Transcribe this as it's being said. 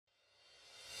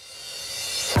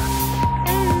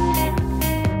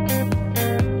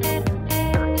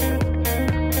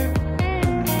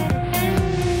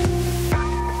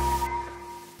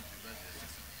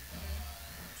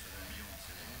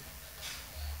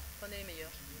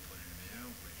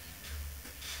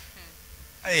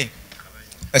Allez,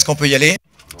 est-ce qu'on peut y aller?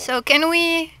 So can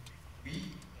we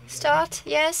start?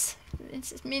 Yes?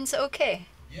 It means okay.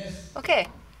 Okay.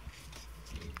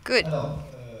 Good.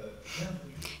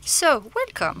 So,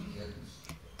 welcome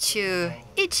to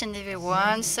each and every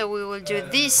one. So we will do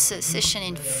this session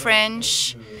in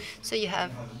French. So you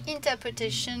have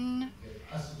interpretation.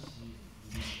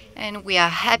 And we are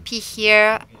happy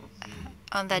here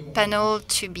on that panel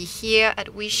to be here at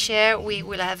WeShare. We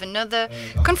will have another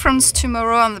conference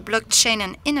tomorrow on the blockchain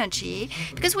and energy,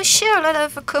 because we share a lot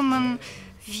of common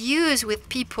views with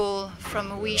people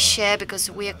from WeShare,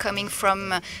 because we are coming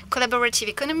from collaborative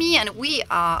economy and we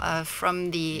are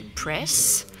from the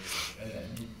press.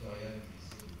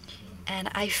 And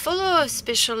I follow a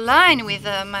special line with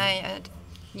my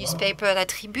newspaper, La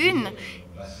Tribune.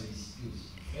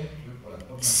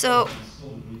 So,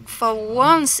 for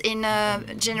once in a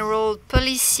general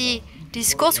policy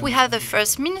discourse, we have the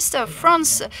First Minister of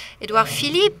France, Edouard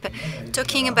Philippe,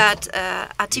 talking about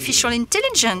artificial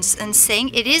intelligence and saying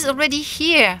it is already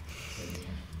here.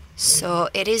 So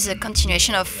it is a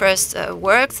continuation of first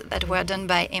works that were done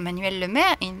by Emmanuel Le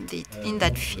Maire in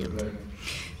that field.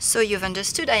 So you've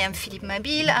understood, I am Philippe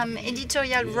Mabille, I'm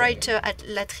editorial writer at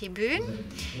La Tribune,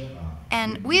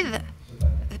 and with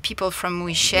the people from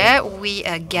WeShare, we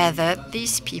gathered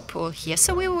these people here.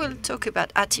 So we will talk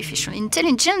about artificial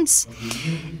intelligence.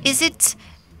 Is it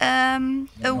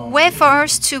a way for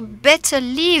us to better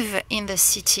live in the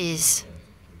cities?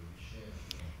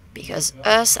 Because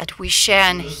us at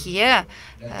WeShare and here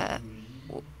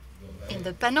in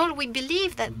the panel, we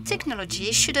believe that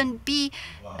technology shouldn't be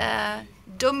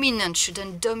dominant,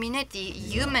 shouldn't dominate the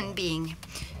human being.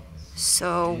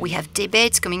 So we have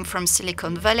debates coming from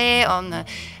Silicon Valley on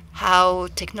how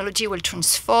technology will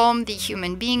transform the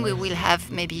human being. We will have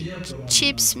maybe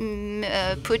chips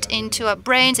put into our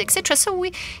brains, etc. So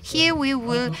we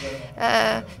will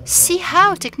see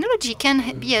how technology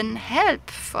can be a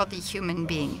help for the human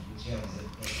being.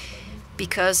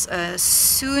 Because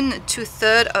soon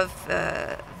 2/3 of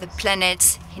the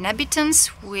planet's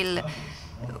inhabitants will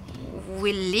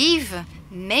live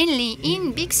mainly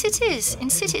in big cities, in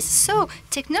cities. So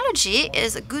technology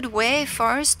is a good way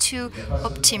for us to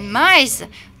optimize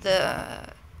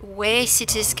the way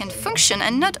cities can function,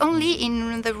 and not only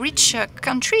in the richer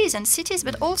countries and cities,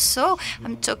 but also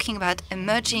I'm talking about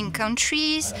emerging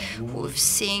countries who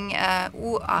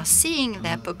are seeing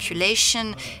their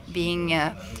population being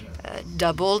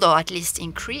doubled or at least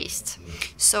increased.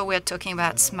 So we're talking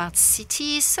about smart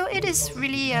cities. So it is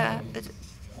really a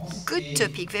good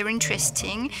topic, very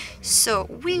interesting. So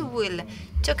we will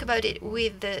talk about it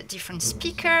with the different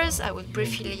speakers. I will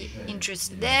briefly introduce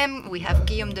them. We have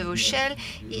Guillaume de Vauchel.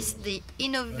 He's the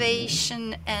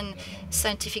innovation and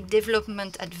scientific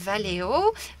development at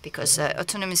Valeo, because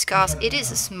autonomous cars, it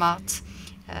is a smart,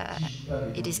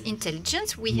 it is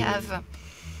intelligent. We have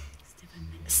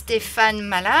Stéphane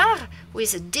Mallard, who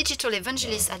is a digital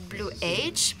evangelist at Blue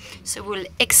Age. So will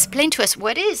explain to us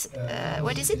what is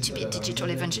it to be a digital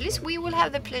evangelist. We will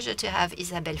have the pleasure to have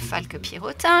Isabelle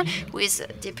Falque-Pierrotin, who is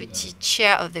deputy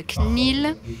chair of the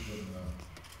CNIL,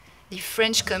 the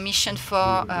French Commission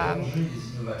for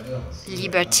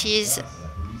Liberties.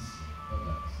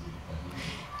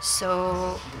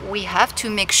 So we have to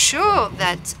make sure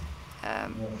that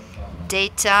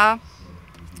data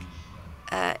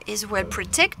is well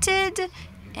protected,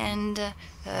 and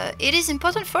it is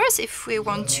important for us if we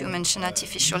want to mention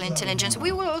artificial intelligence.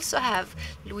 We will also have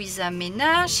Louisa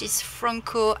Ménard. She's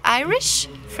Franco-Irish,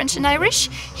 French and Irish.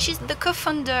 She's the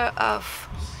co-founder of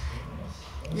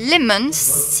Lemon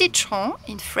Citron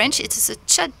in French. It is a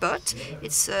chatbot.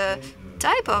 It's a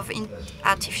type of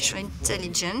artificial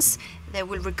intelligence that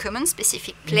will recommend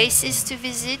specific places to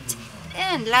visit.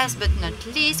 And last but not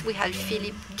least, we have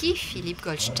Guy Philippe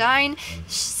Goldstein,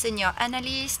 senior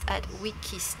analyst at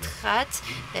Wikistrat.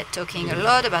 They're talking a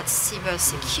lot about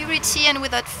cybersecurity. And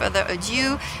without further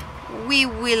ado, we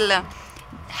will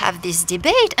have this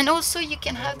debate. And also you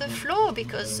can have the floor,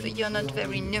 because you're not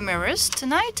very numerous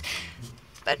tonight.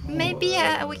 But maybe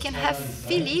we can have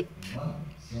Philippe.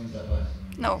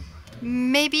 No,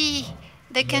 maybe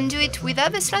they can do it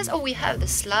without the slides. Oh, we have the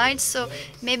slides, so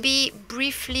maybe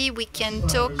briefly we can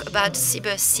talk about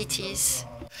cyber cities.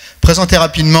 Présenter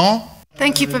rapidement.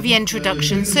 Thank you for the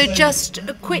introduction. So just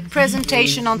a quick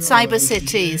presentation on cyber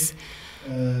cities,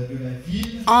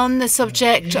 on the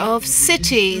subject of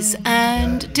cities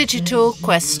and digital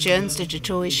questions,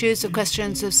 digital issues, or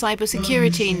questions of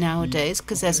cybersecurity nowadays,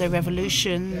 because there's a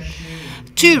revolution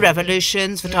two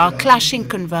revolutions that are clashing,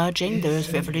 converging. There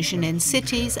is revolution in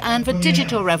cities and the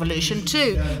digital revolution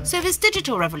too. So this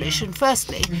digital revolution,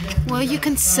 firstly, well, you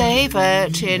can say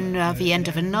that in the end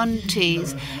of the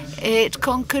 90s, it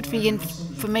conquered the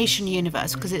information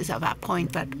universe, because it's at that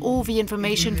point that all the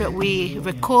information that we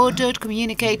recorded,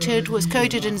 communicated, was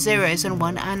coded in zeros and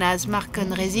one. And as Marc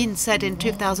Andreessen said in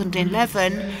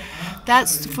 2011,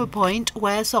 that's the point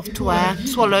where software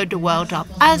swallowed the world up.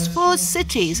 As for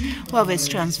cities, well, this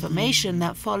transformation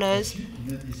that follows,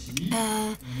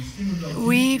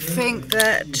 we think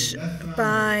that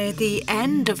by the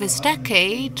end of this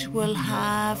decade, we'll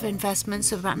have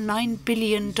investments of about $9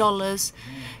 billion,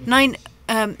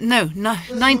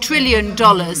 $9 trillion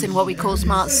in what we call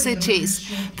smart cities.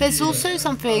 There's also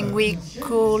something we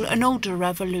call an older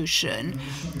revolution,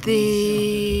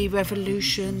 the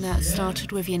revolution that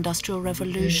started with the Industrial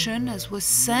Revolution, as was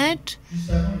said.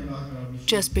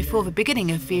 Just before the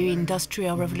beginning of the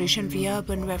Industrial Revolution, the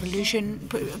urban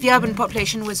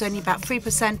population was only about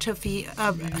 3% of the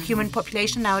human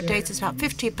population. Nowadays, it's about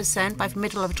 50%. By the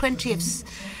middle of the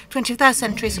 21st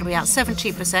century, it'll be about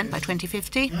 70% by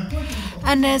 2050.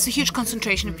 And there's a huge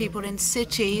concentration of people in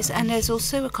cities, and there's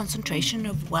also a concentration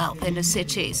of wealth in the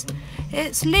cities.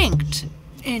 It's linked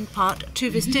in part to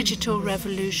this digital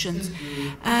revolution.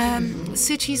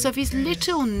 Cities are this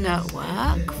little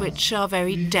network which are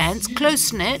very dense,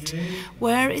 close-knit,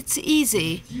 where it's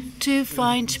easy to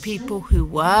find people who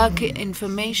work,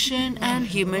 information, and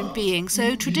human beings.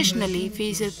 So traditionally,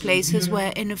 these are places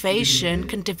where innovation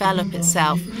can develop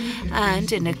itself.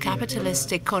 And in a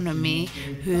capitalist economy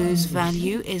whose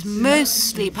value is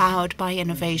mostly powered by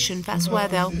innovation, that's where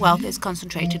their wealth is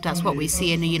concentrated. That's what we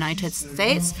see in the United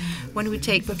States. When we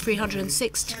take the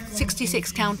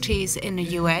 366 counties in the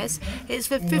US, it's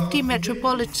the 50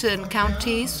 metropolitan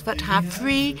counties that have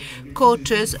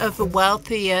 3/4 of the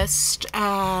wealthiest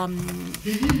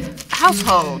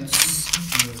households.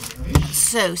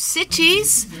 So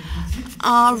cities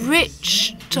are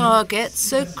rich targets,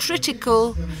 so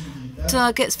critical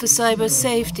targets for cyber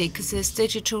safety, because this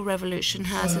digital revolution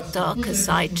has a darker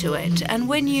side to it. And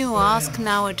when you ask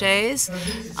nowadays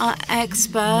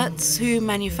experts who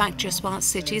manufacture smart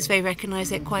cities, they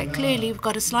recognize it quite clearly. We've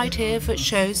got a slide here that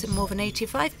shows that more than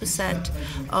 85%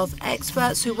 of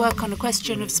experts who work on a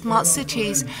question of smart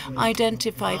cities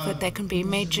identify that there can be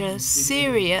major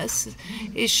serious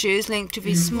issues linked to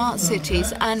these smart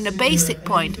cities. And the basic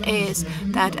point is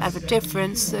that as a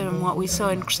difference from what we saw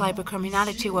in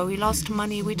cybercriminality, where we lost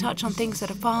money, we touch on things that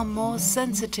are far more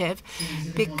sensitive,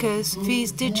 because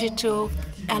these digital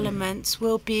elements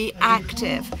will be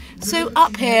active. So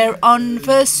up here on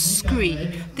the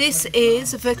screen, this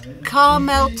is the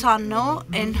Carmel Tunnel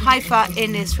in Haifa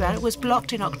in Israel. It was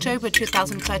blocked in October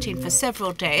 2013 for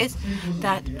several days.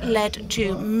 That led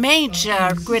to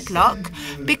major gridlock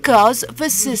because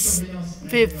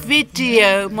the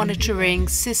video monitoring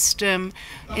system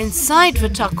inside the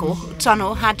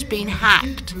tunnel had been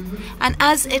hacked. And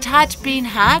as it had been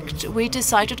hacked, we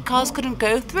decided cars couldn't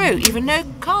go through, even though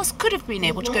cars could have been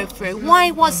able to go through. Why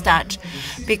was that?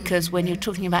 Because when you're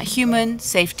talking about human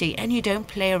safety, and you don't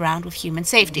play around with human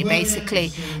safety,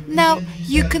 basically. Now,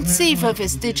 you can see that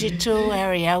this digital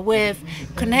area with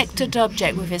connected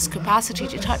object, with its capacity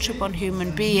to touch upon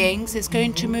human beings, is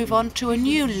going to move on to a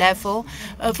new level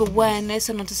of awareness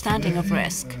and understanding of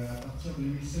risk.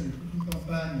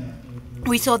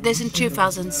 We saw this in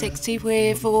 2016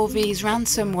 with all these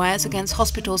ransomwares against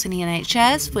hospitals in the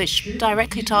NHS, which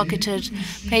directly targeted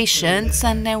patients,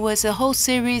 and there was a whole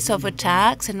series of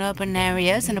attacks in urban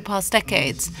areas in the past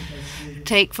decades.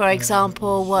 Take, for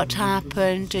example, what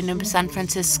happened in the San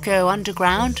Francisco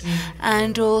underground,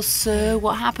 and also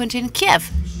what happened in Kiev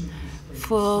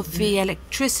for the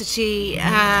electricity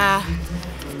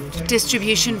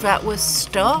distribution that was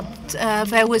stopped.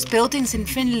 There was buildings in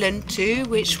Finland too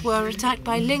which were attacked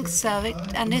by Link Service,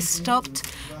 and this stopped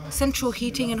central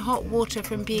heating and hot water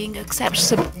from being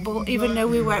accessible, even though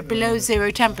we were at below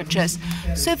 0 temperatures.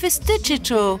 So this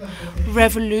digital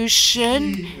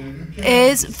revolution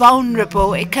is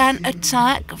vulnerable. It can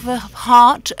attack the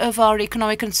heart of our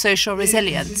economic and social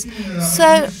resilience.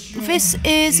 So this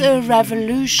is a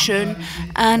revolution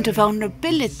and a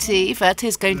vulnerability that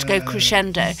is going to go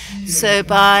crescendo. So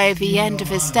by the end of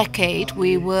this decade,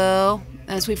 we will,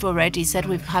 as we've already said,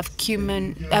 we have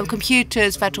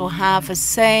computers that will have the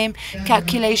same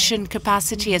calculation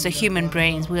capacity as a human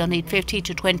brain. We'll need 50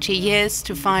 to 20 years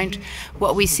to find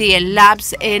what we see in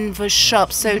labs in the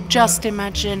shops. So just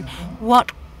imagine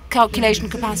what calculation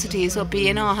capacities will be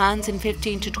in our hands in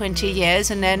 15 to 20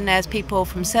 years. And then there's people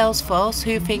from Salesforce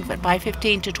who think that by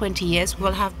 15 to 20 years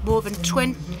we'll have more than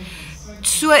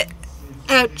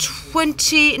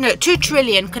 2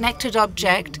 trillion connected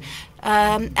objects,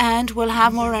 and we'll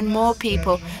have more and more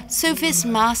people. So this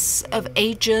mass of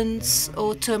agents,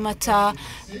 automata,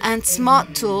 and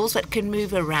smart tools that can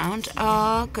move around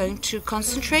are going to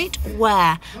concentrate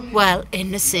where? Well,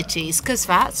 in the cities, because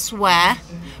that's where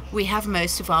we have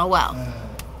most of our wealth.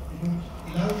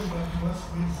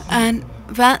 And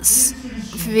that's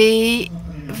the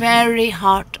very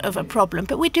heart of a problem.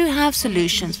 But we do have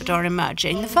solutions that are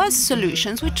emerging. The first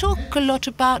solutions, we talk a lot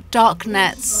about dark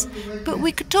nets, but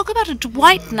we could talk about a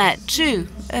white net too,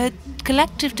 a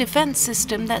collective defense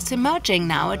system that's emerging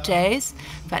nowadays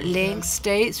that links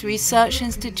states, research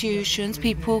institutions,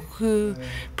 people who,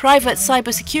 private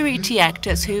cybersecurity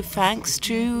actors who, thanks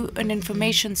to an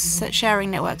information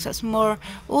sharing network that's more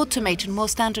automated, more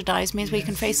standardized, means we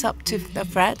can face up to the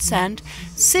threats, and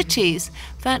cities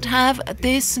that have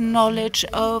this knowledge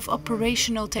of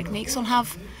operational techniques will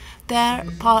have their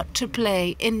part to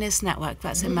play in this network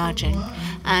that's emerging.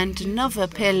 And another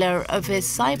pillar of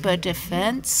this cyber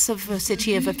defense of a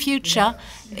city of the future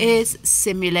is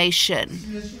simulation.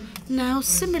 Now,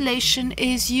 simulation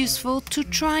is useful to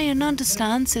try and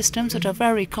understand systems that are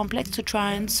very complex, to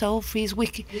try and solve these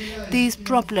wiki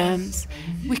problems.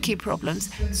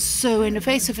 So in the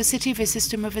face of a city, the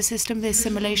system of a system, this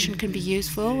simulation can be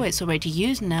useful. It's already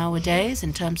used nowadays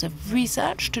in terms of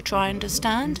research to try and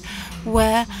understand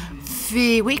where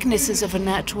the weaknesses of a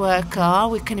network are.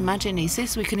 We can imagine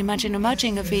ISIS, we can imagine a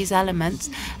merging of these elements,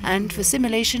 and the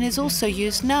simulation is also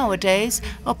used nowadays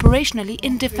operationally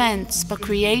in defense by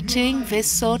creating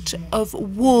this sort of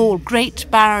wall, great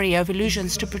barrier of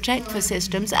illusions to protect the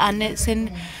systems, and it's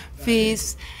in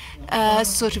these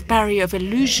sort of barrier of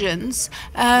illusions.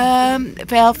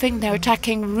 They'll think they're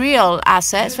attacking real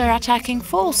assets, they're attacking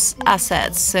false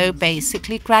assets. So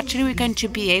basically, gradually, we're going to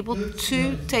be able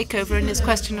to take over in this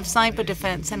question of cyber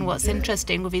defense. And what's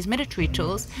interesting with these military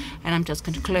tools, and I'm just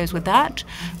going to close with that,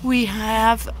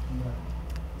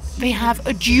 they have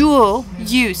a dual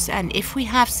use, and if we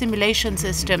have simulation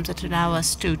systems that allow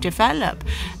us to develop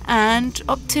and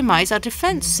optimize our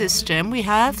defense system, we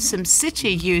have some city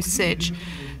usage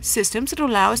systems that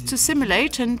allow us to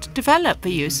simulate and develop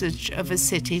the usage of a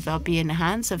city. They'll be in the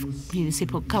hands of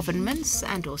municipal governments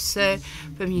and also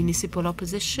the municipal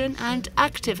opposition and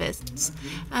activists.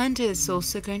 And it's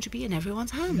also going to be in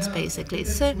everyone's hands, basically.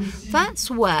 So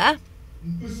that's where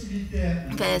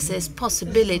there's this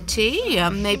possibility,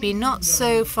 maybe not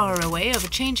so far away, of a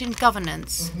change in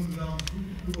governance.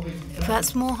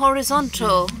 That's more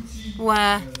horizontal,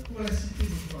 where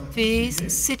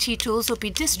these city tools will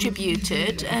be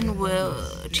distributed, and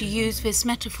to use this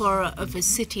metaphor of a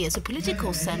city as a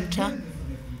political center,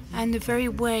 and the very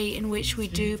way in which we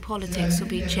do politics will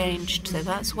be changed. So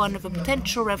that's one of the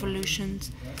potential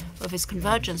revolutions of this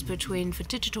convergence between the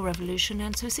digital revolution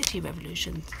and the city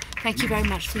revolution. Thank you very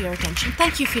much for your attention.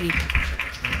 Thank you, Philippe.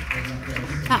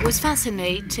 That was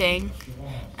fascinating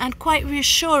and quite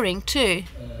reassuring too.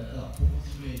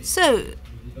 So,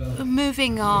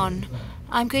 moving on,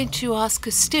 I'm going to ask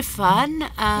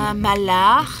Stéphane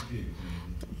Mallard,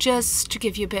 just to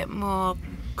give you a bit more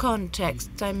context.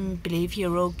 I believe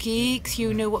you're all geeks.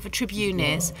 You know what the Tribune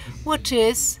is. What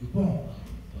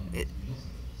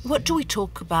do we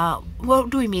talk about? What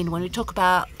do we mean when we talk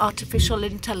about artificial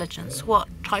intelligence? What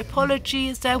typology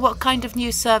is there? What kind of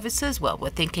new services? Well, we're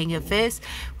thinking of this,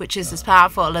 which is as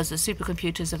powerful as the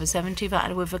supercomputers of the 70s,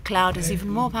 but with the cloud is even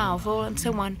more powerful, and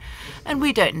so on. And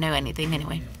we don't know anything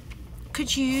anyway.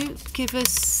 Could you give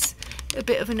us a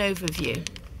bit of an overview?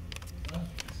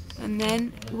 And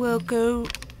then we'll go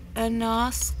and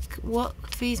ask what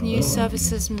these new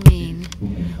services mean.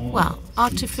 Well,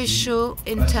 artificial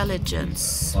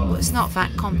intelligence, well, it's not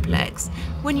that complex.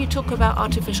 When you talk about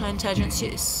artificial intelligence,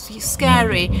 it's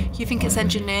scary. You think it's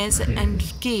engineers and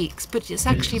geeks, but it's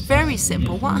actually very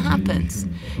simple. What happens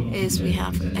is we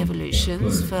have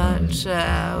evolutions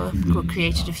that were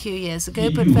created a few years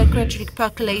ago, but they're gradually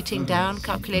percolating down,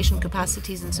 calculation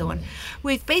capacities and so on.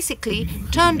 We've basically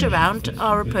turned around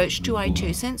our approach to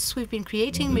IT. Since we've been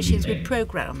creating machines, we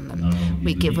program them.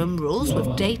 We give them rules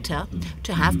with data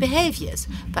to have behaviors.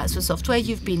 That's the software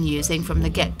you've been using from the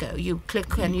get-go. You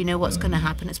click and you know what's going to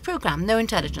happen. It's programmed, no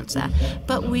intelligence there.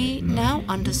 But we now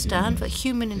understand that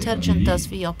human intelligence does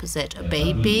the opposite. A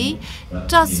baby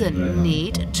doesn't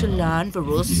need to learn the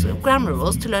rules, grammar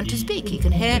rules, to learn to speak. He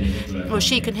can hear, or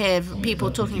she can hear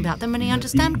people talking about them, and he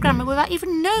understands grammar without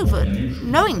even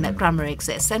knowing that grammar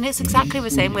exists. And it's exactly the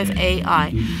same with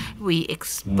AI. We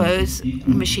expose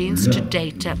machines to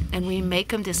data, and we make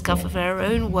them discover their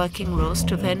own working rules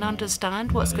to their can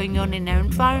understand what's going on in their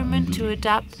environment to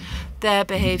adapt their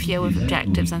behavior with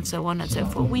objectives and so on and so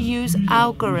forth. We use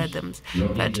algorithms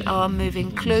that are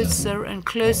moving closer and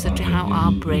closer to how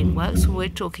our brain works. We're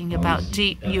talking about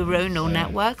deep neuronal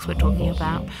networks. We're talking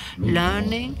about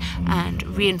learning and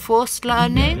reinforced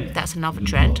learning. That's another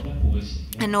trend.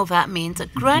 And all that means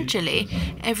that gradually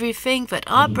everything that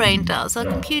our brain does, a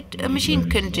machine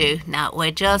can do. Now,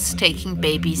 we're just taking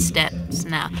baby steps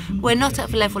now. We're not at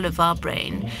the level of our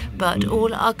brain, but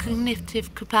all our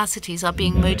cognitive capacities are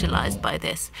being modelized by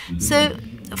this. So,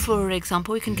 for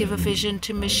example, we can give a vision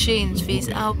to machines. These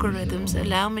algorithms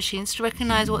allow machines to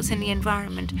recognize what's in the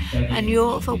environment. And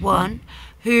you're the one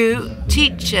who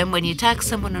teach them. When you tag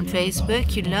someone on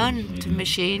Facebook, you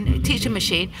teach a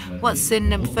machine what's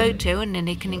in the photo, and then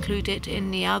they can include it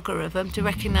in the algorithm to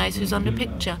recognize who's on the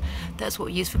picture. That's what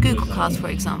we use for Google Cars, for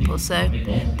example. So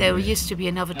there used to be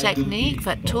another technique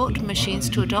that taught machines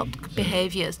to adopt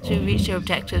behaviors to reach their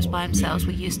objectives by themselves.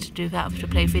 We used to do that to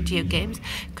play video games,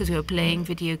 because we were playing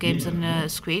video games on the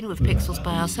screen with pixels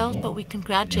by ourselves, but we can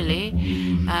gradually,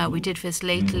 we did this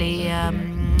lately,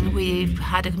 we've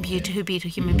had a computer who beat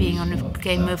a human being on a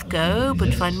game of Go,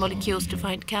 but find molecules to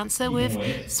fight cancer,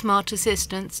 with smart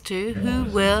assistants too, who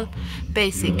will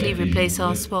basically replace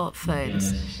our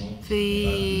smartphones.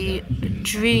 The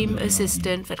dream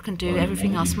assistant that can do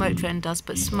everything our smartphone does,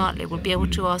 but smartly, will be able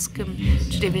to ask them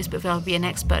to do this, but they'll be an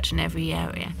expert in every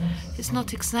area. It's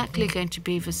not exactly going to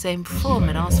be the same form,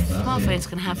 and our smartphones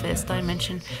can have this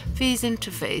dimension. These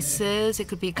interfaces, it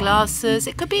could be glasses,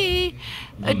 it could be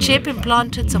a chip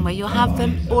implanted somewhere. You'll have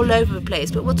them all over the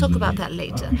place, but we'll talk about that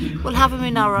later. We'll have them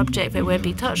in our object. There won't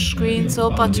be touch screens or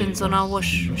buttons on our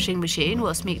washing machine.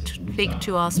 We'll speak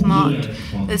to our smart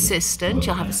assistant.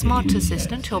 You'll have a smart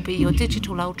assistant who'll be your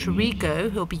digital alter ego,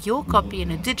 who'll be your copy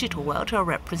in a digital world, who'll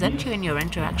represent you in your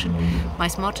interaction. My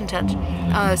smart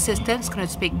assistant's going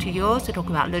to speak to yours to talk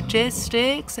about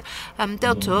logistics.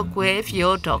 They'll talk with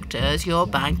your doctors, your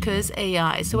bankers,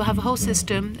 AI. So we'll have a whole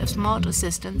system of smart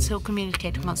assistants who'll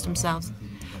communicate amongst themselves.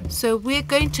 So we're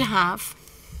going to have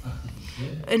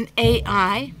an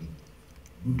AI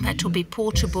that will be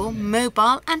portable,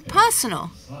 mobile, and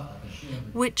personal,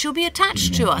 which will be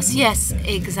attached to us. Yes,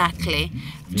 exactly.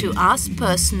 To us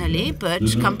personally,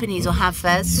 but companies will have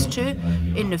theirs too.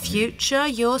 In the future,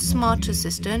 your smart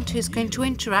assistant is going to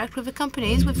interact with the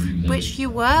companies with which you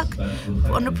work,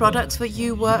 on the products that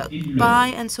you work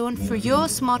by, and so on, through your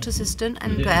smart assistant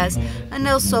and theirs, and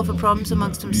they'll solve the problems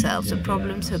amongst themselves, the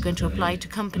problems that are going to apply to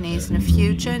companies in the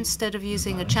future. Instead of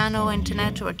using a channel,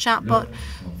 internet, or a chatbot,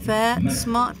 their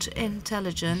smart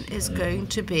intelligence is going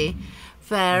to be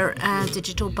their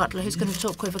digital butler who's going to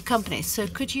talk with a company. So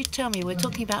could you tell me, we're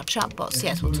talking about chatbots.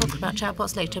 Yes, we'll talk about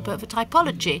chatbots later, but the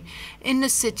typology in the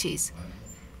cities.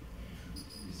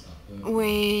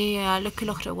 We look a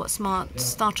lot at what smart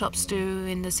startups do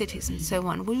in the cities and so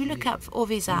on. When we look at all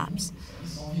these apps,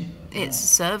 it's a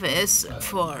service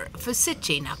for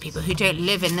city. Now, people who don't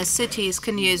live in the cities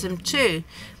can use them too.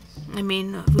 I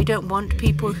mean, we don't want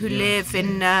people who live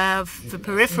in the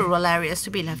peripheral areas to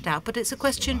be left out, but it's a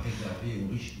question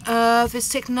of this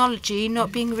technology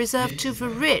not being reserved to the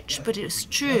rich. But it's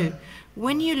true.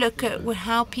 When you look at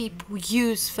how people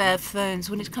use their phones,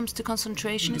 when it comes to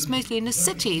concentration, it's mostly in the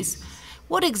cities.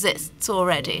 What exists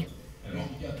already?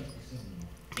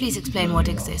 Please explain what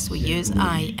exists. We use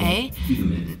IA,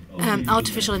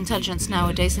 artificial intelligence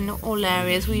nowadays in all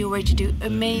areas. We already do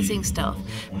amazing stuff.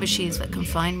 Machines that can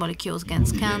find molecules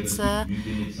against cancer,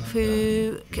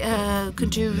 who can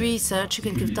do research, who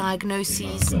can give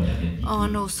diagnoses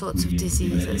on all sorts of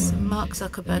diseases. Mark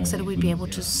Zuckerberg said we'd be able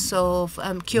to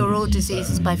cure all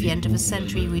diseases by the end of the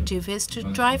century. We do this to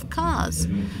drive cars,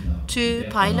 to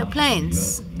pilot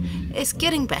planes. It's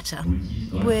getting better.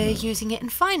 We're using it in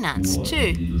finance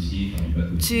too,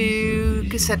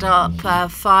 to set up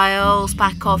files,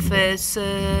 back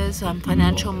offices,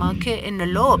 financial market, in the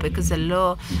law, because the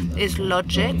law is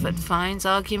logic that finds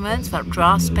arguments, that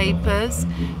drafts papers.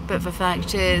 But the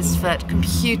fact is that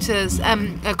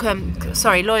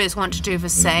lawyers want to do the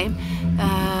same.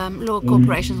 Law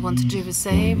corporations want to do the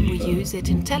same. We use it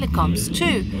in telecoms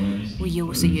too. We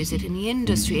also use it in the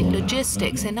industry, in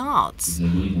logistics, in arts.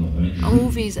 All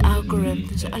these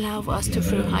algorithms allow us to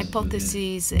throw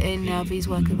hypotheses in these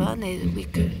work of art. We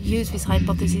could use these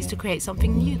hypotheses to create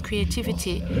something new.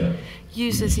 Creativity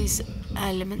uses these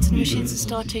elements, and machines are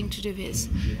starting to do this.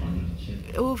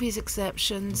 All these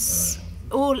exceptions,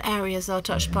 all areas are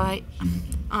touched by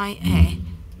AI.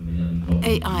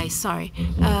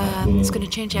 It's going to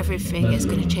change everything. It's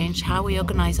going to change how we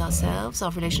organize ourselves,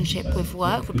 our relationship with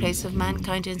work, the place of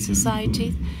mankind in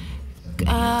society.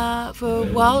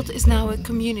 The world is now a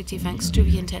community thanks to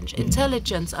the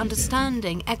intelligence,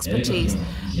 understanding, expertise.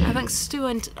 Thanks to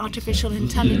artificial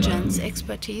intelligence,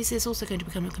 expertise is also going to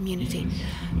become a community.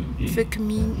 The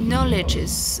knowledge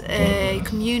is a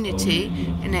community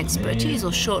and expertise,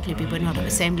 or shortly, people are not at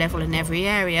the same level in every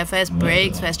area. There's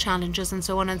breaks, there's challenges, and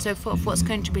so on and so forth. What's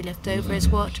going to be left over is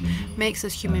what makes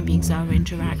us human beings, our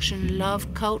interaction,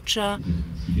 love, culture,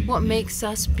 what makes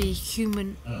us be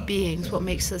human beings, what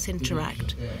makes us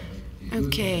interact.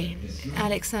 Okay,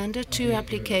 Alexander, 2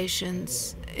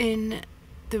 applications in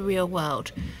the real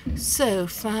world. So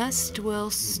first we'll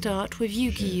start with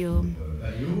you, Guillaume.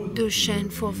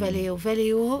 Eugène for Valeo.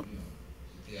 Valeo,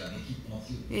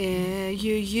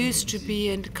 you used to be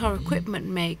a car equipment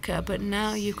maker, but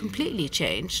now you completely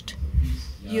changed.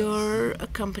 You're a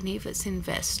company that's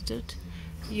invested.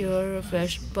 You're a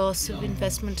boss of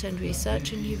investment and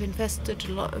research, and you've invested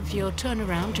a lot of your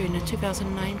turnaround during the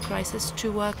 2009 crisis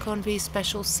to work on these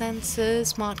special sensors,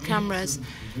 smart cameras.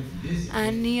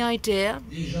 And the idea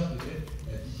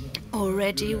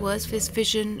already was this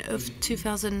vision of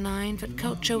 2009 that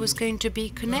culture was going to be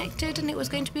connected and it was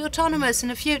going to be autonomous in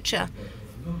the future.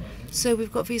 So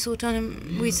we've got these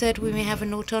we said we may have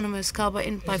an autonomous car by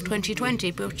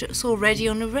 2020, but it's already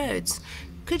on the roads.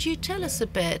 Could you tell us a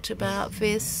bit about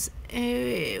this,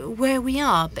 where we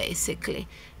are, basically,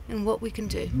 and what we can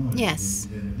do? Yes.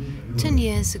 10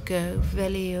 years ago,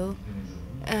 Valeo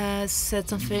said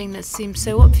something that seems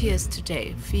so obvious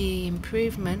today. The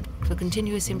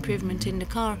continuous improvement in the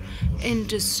car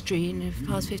industry in the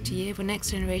past 50 years, the next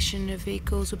generation of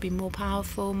vehicles will be more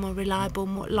powerful, more reliable,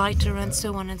 more lighter, and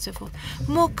so on and so forth,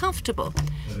 more comfortable.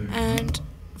 And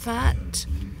that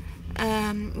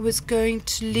was going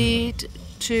to lead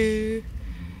to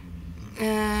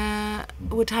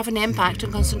would have an impact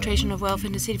on concentration of wealth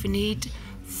in the city. The need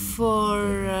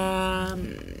for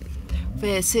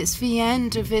this, it's the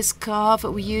end of this car that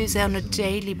we use on a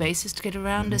daily basis to get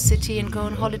around the city and go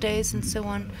on holidays and so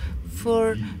on.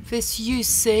 For this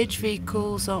usage,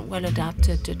 vehicles aren't well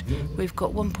adapted. We've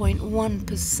got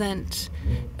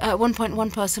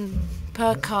 1.1 person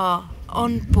per car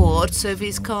on board, so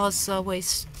these cars are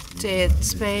wasted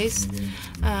space.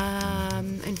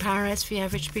 In Paris, the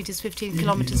average speed is 15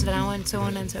 kilometers an hour, and so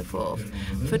on and so forth.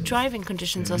 The driving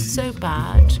conditions are so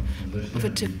bad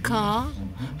that a car,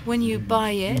 when you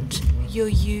buy it, you'll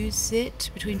use it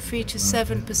between 3 to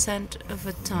 7% of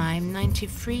the time.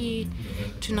 93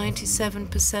 to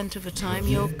 97% of the time,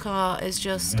 your car is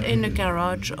just in a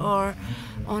garage or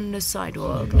on the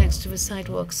sidewalk, next to the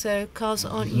sidewalk. So cars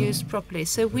aren't used properly.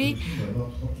 So we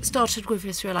started with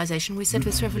this realization. We said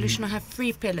this revolution will have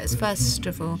 3 pillars. First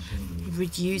of all,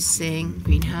 reducing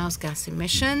greenhouse gas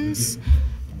emissions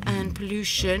and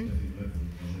pollution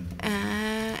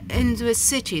in the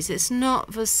cities. It's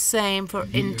not the same for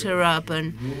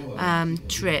interurban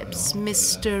trips.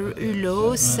 Mr.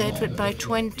 Hulot said that by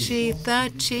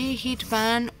 2030 he'd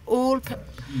ban all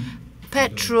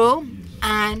petrol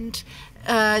and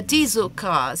diesel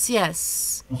cars.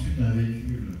 Yes.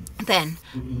 Then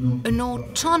an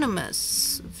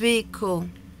autonomous vehicle,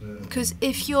 because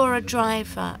if you're a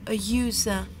driver, a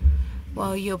user,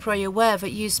 well, you're probably aware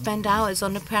that you spend hours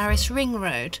on the Paris ring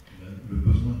road.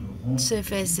 So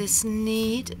there's this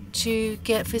need to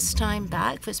get this time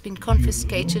back that's been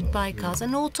confiscated by cars.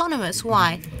 And autonomous,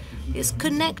 why? It's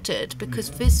connected, because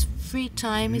this free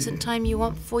time isn't time you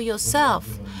want for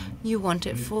yourself. You want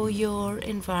it for your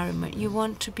environment. You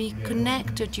want to be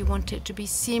connected. You want it to be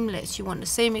seamless. You want the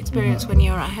same experience when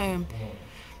you're at home.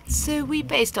 So we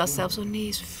based ourselves on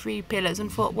these 3 pillars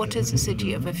and thought, what is the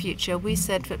city of the future? We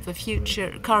said that the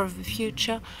car of the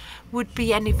future would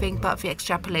be anything but the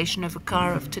extrapolation of a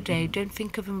car of today. Don't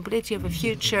think of the mobility of the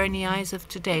future in the eyes of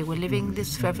today. We're living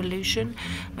this revolution.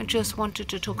 I just wanted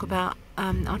to talk about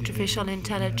artificial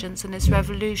intelligence and this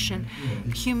revolution.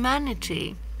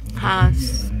 Humanity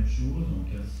has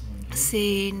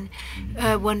seen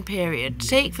one period.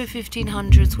 Take the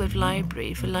 1500s with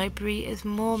library. The library is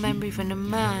more memory than a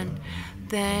man.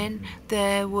 Then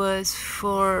there was,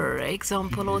 for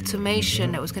example,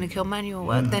 automation that was going to kill manual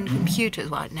work. Then computers.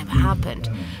 Well, it never happened.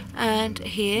 And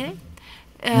here,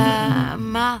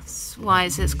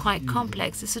 maths-wise, it's quite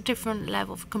complex. It's a different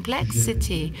level of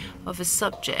complexity of the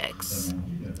subjects,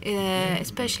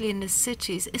 especially in the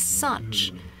cities, is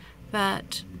such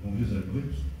that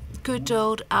good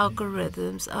old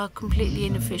algorithms are completely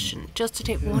inefficient. Just to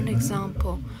take one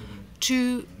example,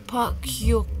 to park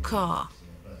your car.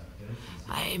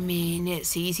 I mean,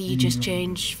 it's easy, you just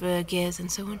change the gears and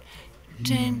so on.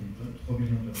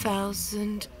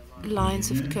 10,000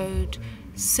 lines of code,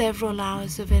 several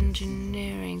hours of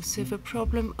engineering. So the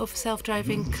problem of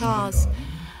self-driving cars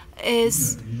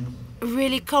is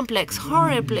really complex,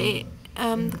 horribly,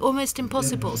 almost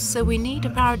impossible. So we need a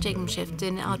paradigm shift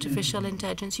in artificial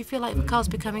intelligence. You feel like the car's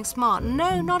becoming smart.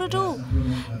 No, not at all.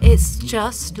 It's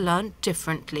just learned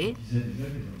differently.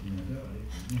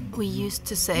 We used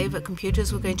to say that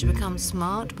computers were going to become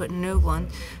smart, but no one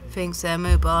thinks their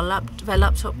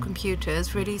laptop computer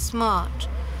is really smart.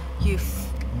 You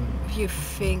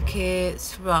think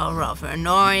it's rather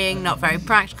annoying, not very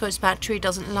practical. Its battery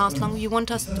doesn't last long. We want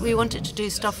it to do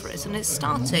stuff for us, and it's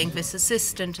starting this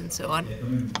assistant and so on.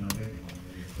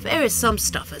 There is some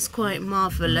stuff that's quite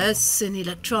marvelous in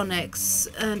electronics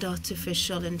and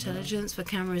artificial intelligence. The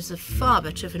cameras are far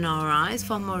better than our eyes,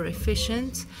 far more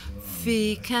efficient.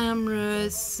 The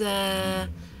cameras are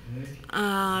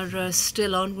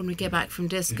still on when we get back from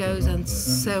discos and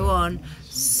so on,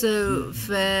 so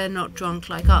they're not drunk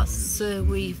like us. So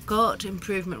we've got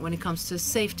improvement when it comes to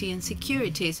safety and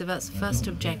security, so that's the first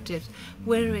objective.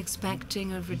 We're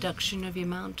expecting a reduction of the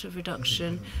amount of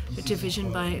reduction, a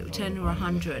division by 10 or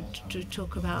 100. To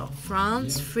talk about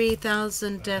France,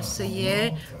 3,000 deaths a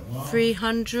year,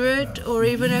 300 or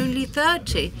even only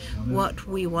 30. What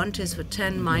we want is for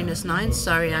 10 minus 9,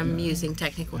 sorry I'm using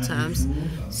technical terms,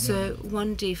 so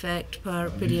 1 defect per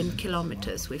billion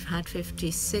kilometers. We've had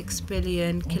 56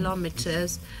 billion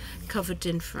kilometers covered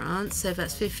in France, so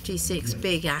that's 56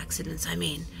 big accidents. I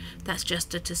mean, that's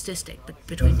just a statistic, but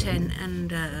between 10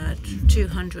 and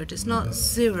 200, it's not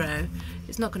zero.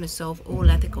 It's not going to solve all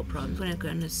ethical problems. We're not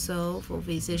going to solve all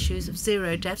these issues of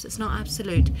 0 deaths. It's not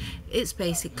absolute. It's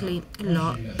basically a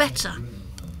lot better.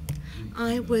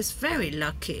 I was very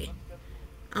lucky.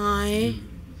 I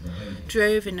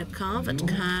drove in a car that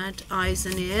had eyes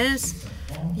and ears.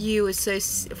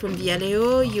 From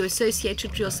Vialeo, you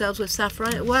associated yourselves with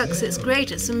Safran. It works. It's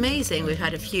great. It's amazing. We've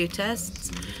had a few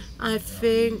tests. I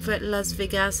think that Las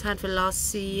Vegas had the last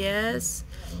CES.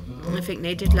 I think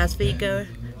they did Las Vegas.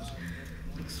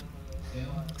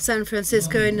 San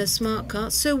Francisco in a smart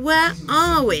car. So where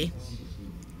are we?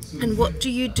 And what do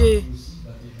you do?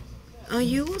 Are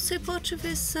you also part of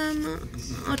this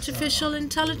artificial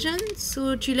intelligence,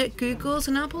 or do you let Googles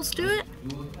and Apples do it?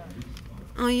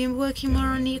 Are you working more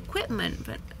on the equipment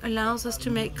that allows us to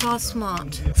make cars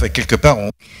smart?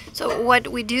 So what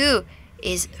we do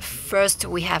is, first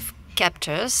we have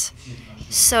captors,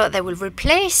 so they will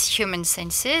replace human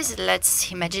senses. Let's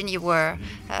imagine you were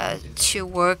to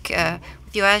work with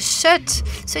your eyes shut.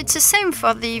 So it's the same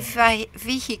for the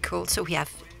vehicle. So we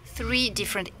have 3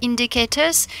 different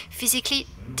indicators, physically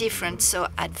different. So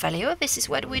at Valeo, this is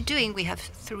what we're doing. We have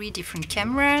 3 different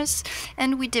cameras,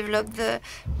 and we develop the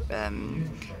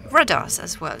radars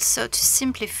as well. So to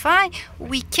simplify,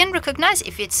 we can recognize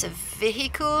if it's a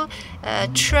vehicle, a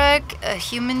truck, a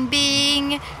human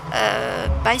being,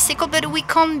 a bicycle, but we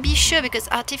can't be sure because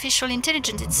artificial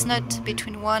intelligence, it's not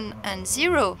between 1 and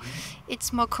 0.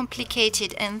 It's more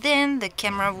complicated, and then the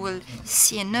camera will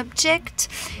see an object,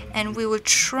 and we will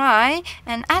try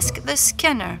and ask the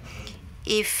scanner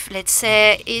if, let's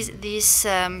say, is this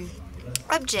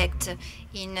object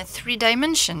in 3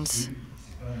 dimensions.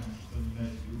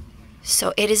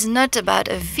 So it is not about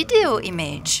a video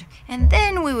image. And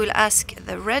then we will ask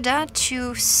the radar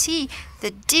to see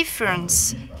the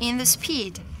difference in the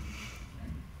speed.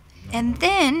 And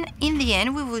then, in the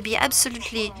end, we will be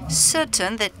absolutely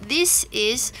certain that this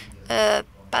is a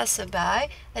passerby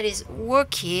that is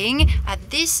working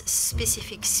at this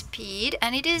specific speed,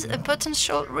 and it is a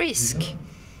potential risk.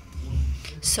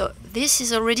 So this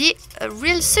is already a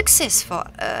real success for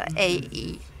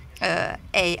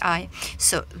AI.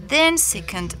 So then,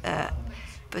 second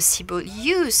possible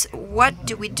use, what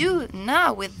do we do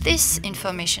now with this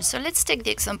information? So let's take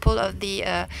the example of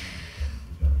the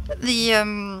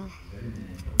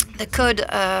code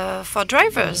for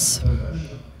drivers.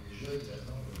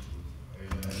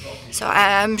 So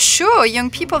I'm sure young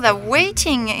people are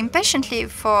waiting impatiently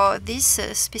for these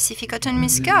specific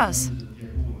autonomous cars.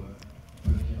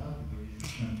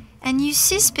 And you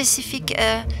see specific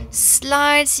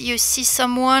slides, you see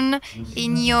someone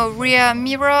in your rear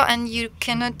mirror, and you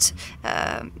cannot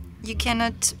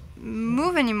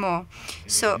move anymore.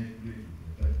 So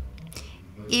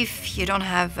if you don't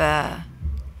have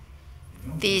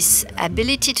this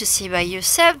ability to see by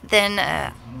yourself, then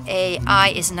AI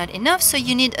is not enough, so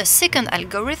you need a second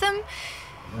algorithm.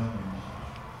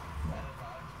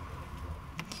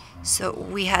 So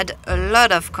we had a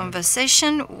lot of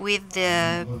conversation with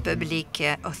the public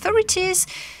authorities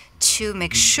to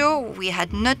make sure we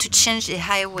had not to change the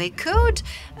highway code,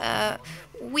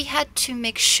 we had to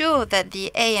make sure that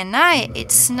the ANI,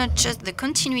 it's not just the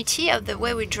continuity of the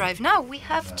way we drive now. We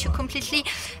have to completely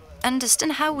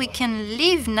understand how we can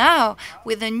live now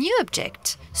with a new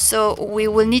object. So we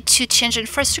will need to change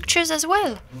infrastructures as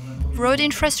well. Road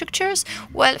infrastructures?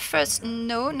 Well, first,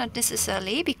 no, not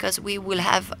necessarily, because we will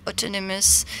have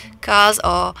autonomous cars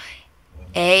or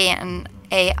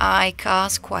AI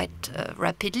cars quite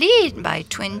rapidly by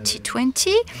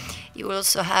 2020. You will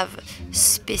also have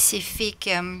specific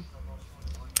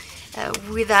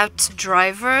without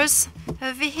drivers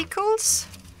vehicles.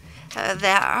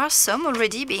 There are some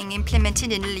already being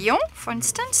implemented in Lyon, for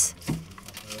instance.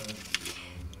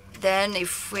 Then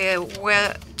if we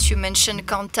were to mention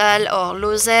Cantal or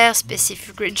Lozère,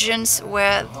 specific regions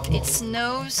where it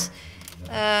snows,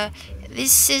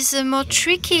 this is more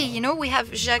tricky. You know, we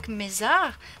have Jacques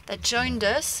Mézard that joined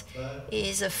us.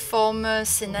 He's a former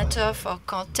senator for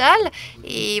Cantal.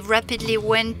 He rapidly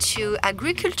went to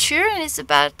agriculture and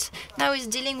now he's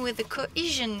dealing with the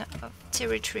cohesion of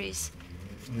territories.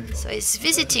 So he's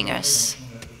visiting us.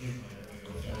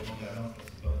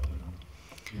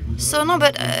 So no,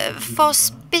 but for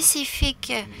specific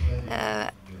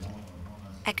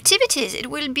activities, it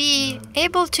will be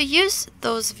able to use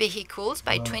those vehicles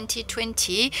by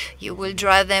 2020. You will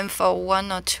drive them for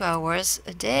 1 or 2 hours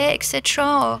a day, etc.,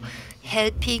 or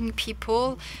helping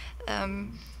people.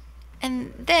 And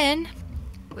then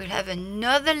we'll have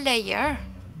another layer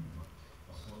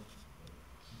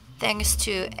thanks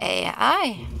to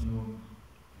AI,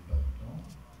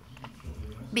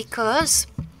 because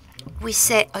we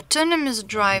say autonomous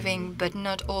driving, but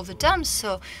not all the time.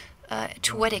 So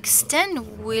to what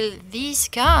extent will these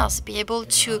cars be able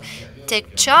to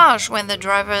take charge when the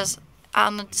drivers are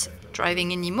not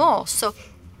driving anymore? So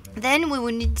then we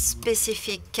will need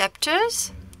specific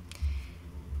captors.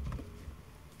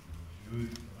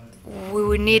 We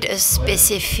will need a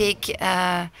specific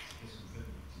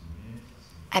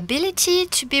ability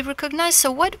to be recognized. So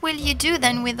what will you do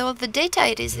then with all the data?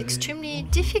 It is extremely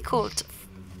difficult.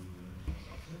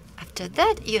 After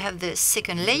that, you have the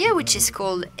second layer, which is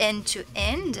called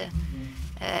end-to-end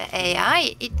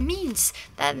AI. It means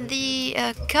that the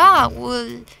car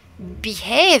will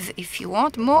behave, if you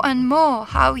want, more and more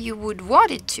how you would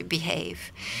want it to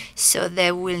behave. So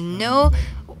they will know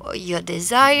your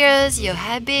desires, your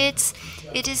habits.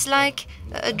 It is like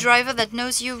a driver that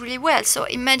knows you really well. So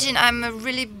imagine I'm a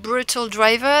really brutal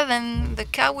driver, then the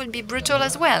car will be brutal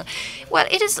as well. Well,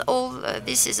 it is all,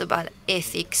 this is about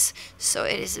ethics, so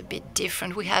it is a bit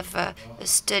different. We have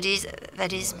studies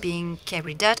that is being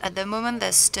carried out at the moment.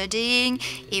 They're studying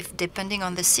if, depending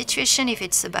on the situation, if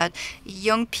it's about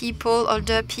young people,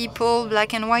 older people,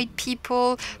 black and white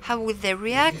people, how would they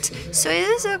react? So it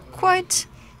is a quite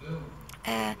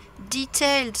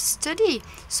detailed study.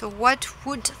 So what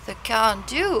would the car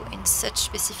do in such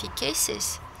specific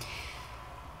cases?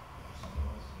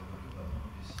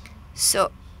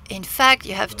 So in fact,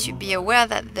 you have to be aware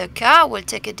that the car will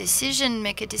make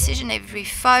a decision every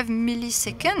 5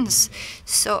 milliseconds.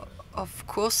 So of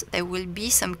course there will be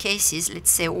some cases, let's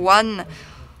say 1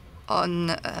 on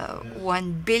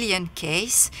 1 billion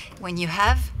case, when you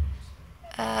have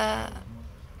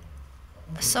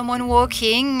someone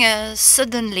walking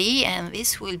suddenly, and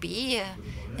this will be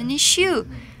an issue.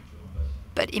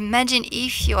 But imagine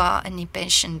if you are an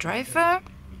impatient driver.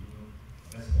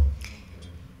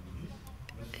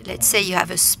 Let's say you have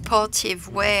a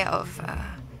sportive way of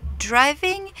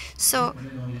driving. So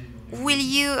will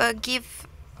you give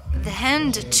the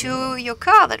hand to your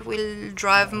car that will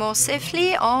drive more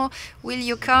safely, or will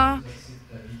your car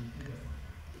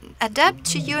adapt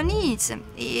to your needs?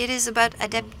 It is about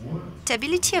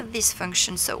adaptability of this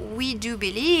function. So we do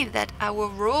believe that our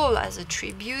role as a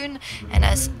tribune and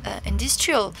as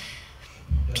industrial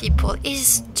people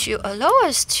is to allow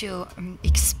us to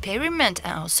experiment,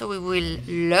 and also we will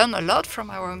learn a lot from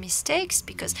our mistakes,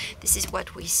 because this is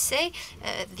what we say,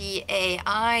 the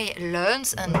AI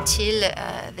learns until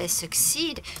they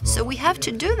succeed. So we have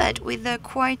to do that with a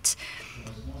quite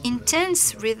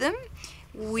intense rhythm.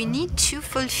 We need to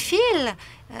fulfill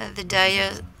the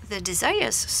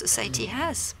desires society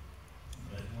has.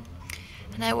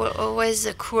 And I will always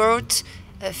quote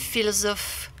a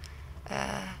philosopher,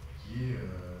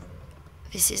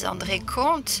 this is André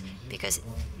Comte, because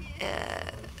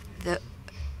the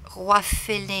Roi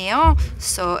Fainéant,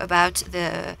 so about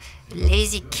the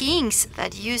lazy kings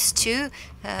that used to,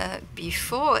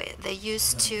 before, they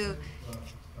used to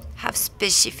have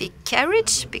specific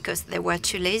carriage because they were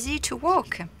too lazy to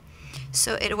walk.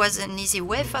 So it was an easy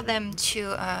way for them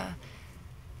to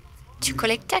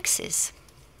collect taxes.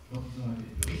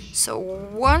 So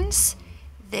once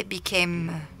they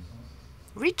became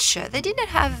richer, they didn't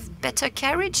have better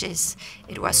carriages.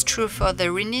 It was true for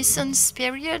the Renaissance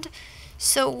period,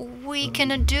 so we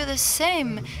cannot do the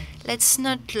same. Let's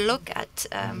not look at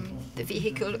the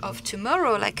vehicle of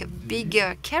tomorrow like a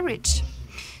bigger carriage.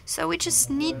 So we just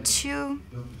need to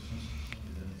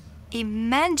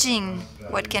imagine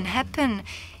what can happen,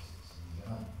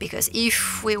 because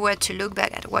if we were to look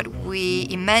back at what we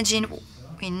imagined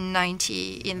in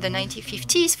the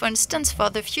 1950s, for instance, for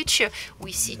the future,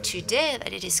 we see today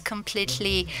that it is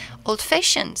completely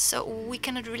old-fashioned. So we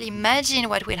cannot really imagine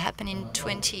what will happen in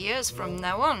 20 years from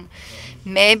now on.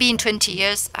 Maybe in 20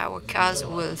 years our cars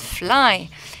will fly.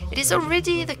 It is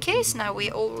already the case now. We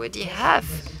already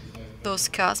have those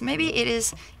cars. Maybe it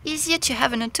is easier to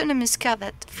have an autonomous car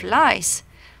that flies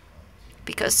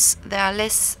because there are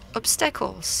less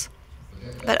obstacles.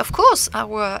 But of course,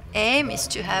 our aim is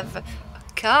to have a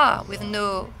car with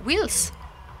no wheels.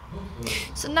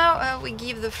 So now we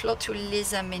give the floor to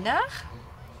Louisa Ménard.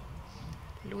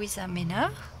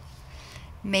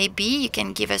 Maybe you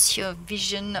can give us your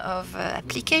vision of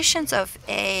applications of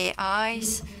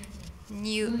AI's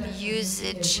new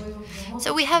usage.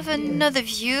 So we have another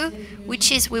view,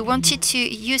 which is we wanted to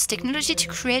use technology to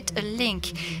create a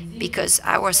link, because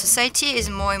our society is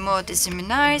more and more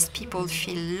dehumanized. People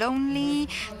feel lonely.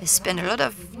 They spend a lot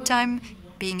of time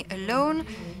being alone.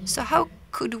 So how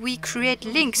could we create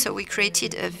links? So we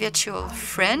created a virtual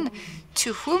friend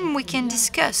to whom we can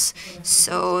discuss.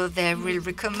 So they will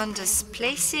recommend us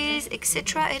places,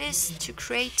 etc. It is to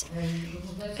create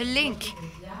a link.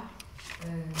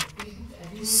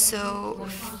 So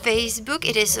Facebook,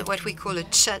 it is what we call a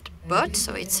chat bot.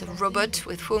 So it's a robot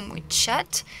with whom we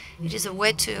chat. It is a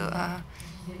way to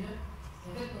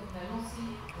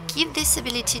give this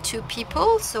ability to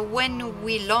people. So when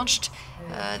we launched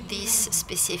this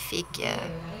specific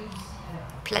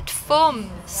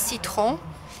platform, Citron,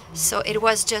 so it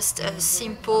was just a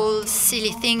simple,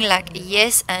 silly thing like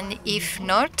yes and if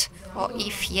not, or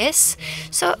if yes.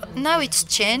 So now it's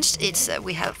changed. It's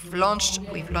we've launched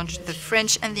the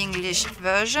French and the English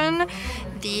version.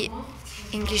 The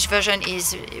English version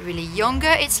is really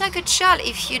younger. It's like a child.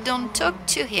 If you don't talk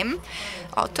to him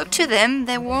or talk to them,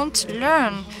 they won't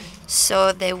learn.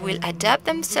 So they will adapt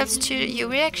themselves to your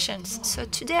reactions. So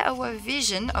today our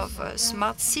vision of a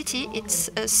smart city, it's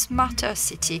a smarter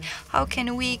city. How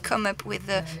can we come up with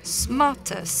a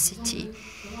smarter city?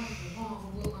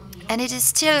 And it is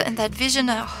still in that vision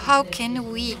of how can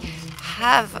we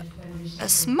have a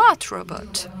smart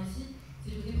robot.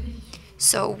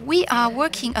 So we are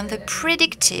working on the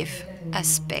predictive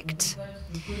aspect.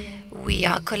 We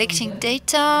are collecting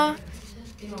data,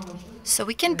 so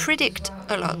we can predict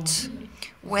a lot.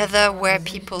 Where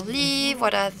people live,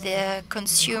 what are their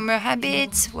consumer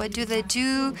habits, what do they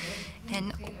do,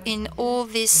 and in all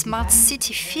this smart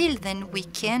city field, then we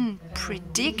can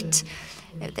predict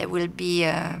if there will be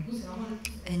an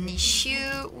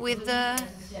issue with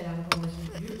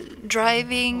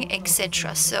driving,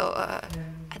 etc. So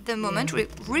at the moment, we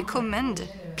recommend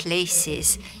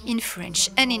places in French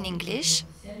and in English.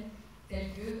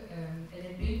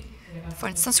 For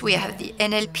instance, we have the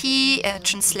NLP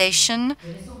translation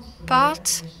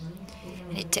part,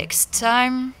 and it takes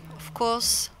time, of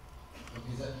course.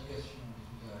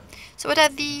 So what are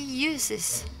the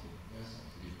uses?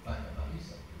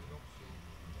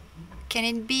 Can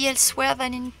it be elsewhere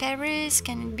than in Paris?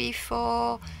 Can it be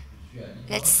for,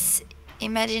 let's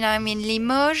imagine I'm in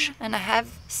Limoges and I have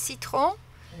Citron.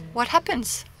 What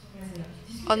happens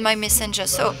on my messenger?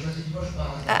 So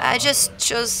I just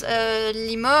chose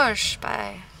Limoges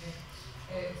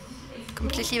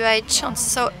completely by chance.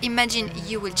 So imagine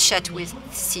you will chat with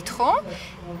Citron,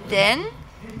 then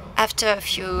after a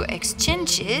few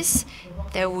exchanges,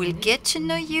 they will get to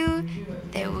know you,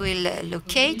 they will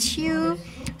locate you.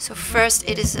 So first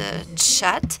it is a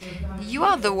chat, you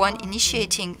are the one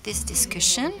initiating this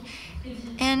discussion,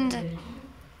 and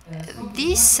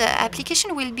this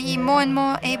application will be more and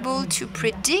more able to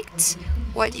predict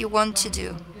what you want to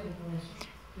do.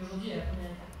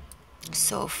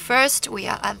 So first, we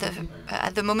are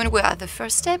at the moment we are at the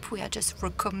first step. We are just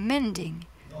recommending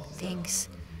things.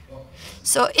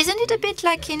 So isn't it a bit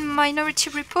like in Minority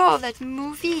Report, that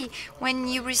movie, when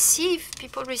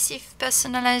people receive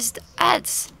personalized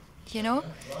ads? You know,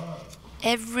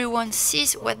 everyone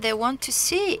sees what they want to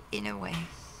see in a way.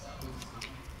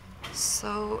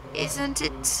 So isn't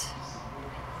it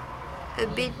a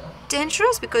bit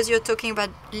dangerous, because you're talking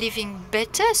about living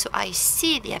better? So I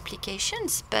see the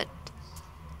applications, but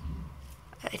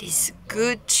it is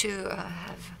good to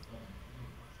have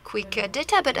quick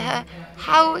data, but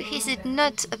how is it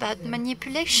not about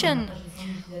manipulation?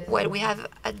 Well, we have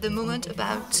at the moment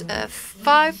about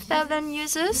 5,000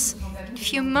 users in a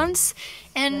few months,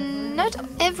 and not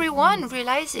everyone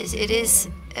realizes it is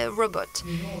a robot.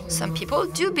 Some people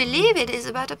do believe it is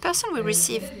about a person. We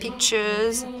receive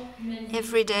pictures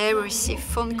every day, we receive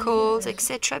phone calls,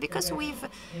 etc., because we've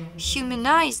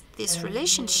humanized this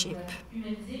relationship.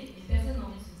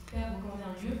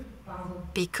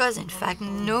 Because, in fact,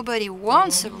 nobody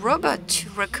wants a robot to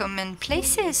recommend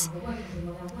places.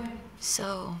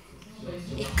 So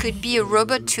it could be a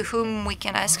robot to whom we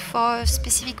can ask for a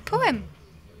specific poem.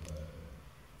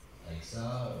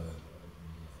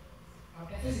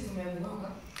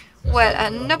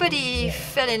 Well, nobody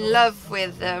fell in love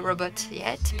with a robot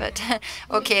yet, but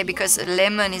okay, because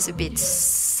lemon is a bit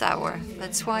sour,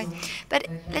 that's why. But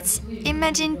let's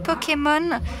imagine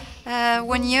Pokemon.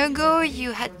 1 year ago,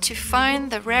 you had to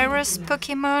find the rarest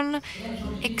Pokemon,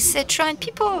 etc., and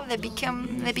people they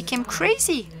became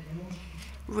crazy.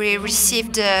 We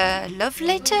received love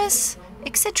letters,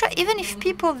 etc., even if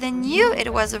people they knew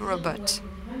it was a robot.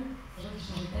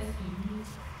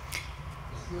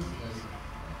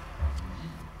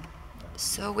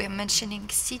 So we're mentioning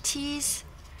cities.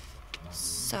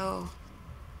 So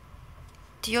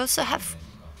do you also have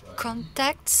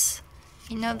contacts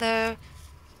in other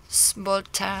small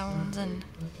towns? And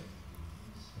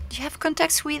do you have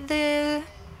contacts with the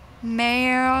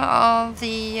mayor of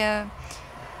the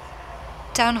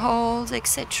town halls,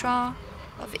 etc.,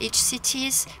 of each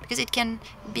cities? Because it can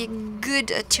be good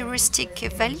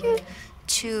touristic value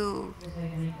to...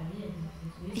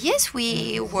 Yes,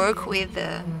 we work with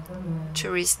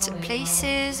tourist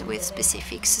places, with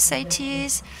specific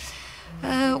societies.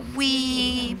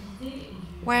 We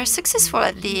were successful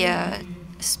at the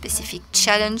specific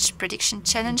challenge, prediction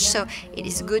challenge, so it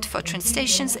is good for train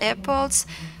stations, airports.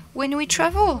 When we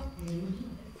travel,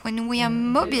 when we are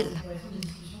mobile,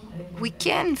 we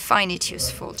can find it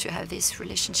useful to have this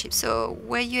relationship. So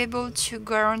were you able to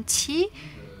guarantee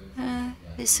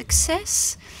the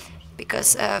success?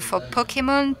 Because for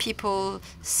Pokemon, people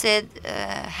said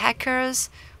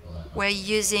hackers were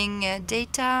using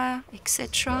data,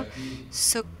 etc.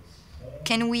 So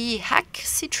can we hack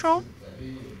Citron?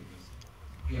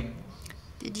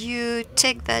 Did you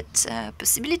take that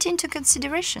possibility into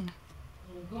consideration?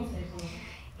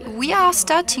 We are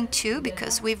starting to,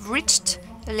 because we've reached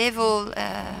a level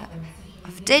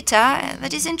of data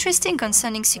that is interesting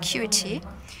concerning security.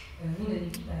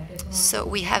 So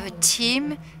we have a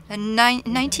team, and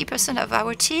 90% of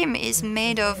our team is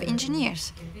made of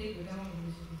engineers.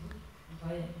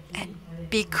 And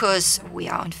because we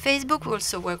are on Facebook, we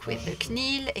also work with the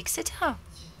CNIL, etc.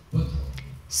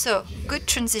 So, good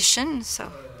transition.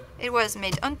 So, it was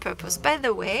made on purpose. By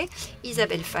the way,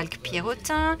 Isabelle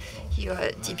Falque-Pierrotin, you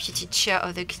are deputy chair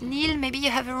of the CNIL. Maybe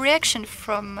you have a reaction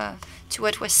to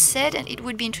what was said, and it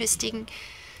would be interesting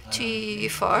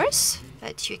for us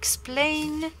that you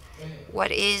explain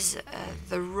what is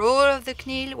the role of the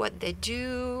CNIL, what they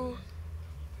do.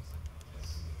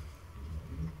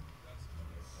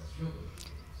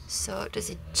 So does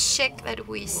it check that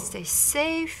we stay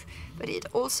safe? But it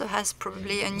also has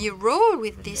probably a new role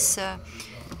with this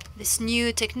this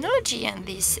new technology and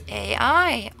this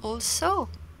AI also.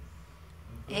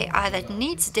 AI that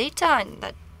needs data and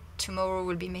that tomorrow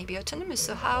will be maybe autonomous.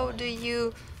 So how do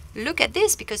you look at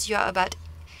this? Because you are about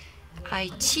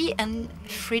IT and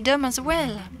freedom as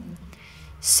well.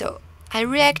 So I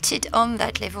reacted on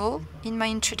that level in my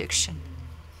introduction.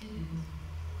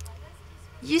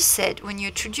 You said when you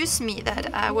introduced me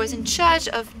that I was in charge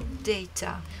of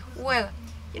data. Well,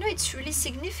 you know, it's really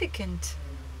significant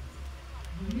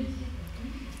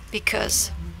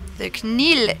because the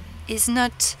CNIL is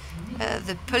not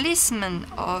the policeman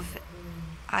of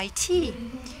IT,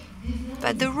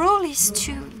 but the role is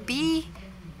to be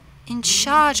in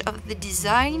charge of the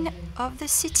design of the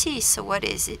city. So what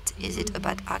is it? Is it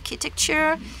about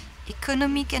architecture,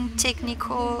 economic and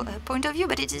technical point of view,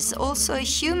 but it is also a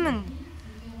human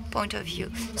point of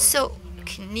view. So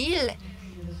CNIL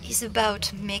is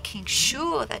about making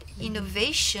sure that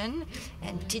innovation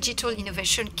and digital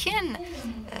innovation can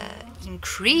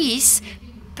increase,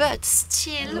 but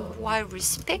still while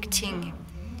respecting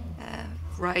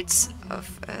rights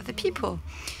of the people.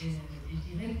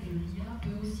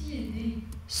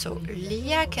 So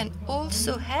LIA can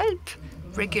also help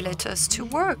regulators to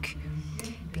work,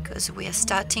 because we are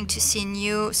starting to see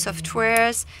new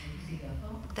softwares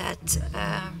that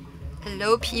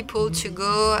allow people to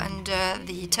go under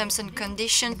the terms and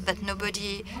conditions that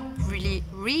nobody really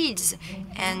reads.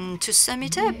 And to sum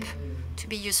it up, to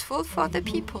be useful for the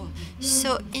people.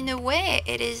 So in a way,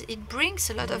 it brings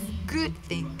a lot of good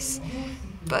things.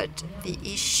 But the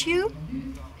issue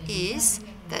is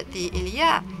that the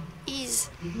IA is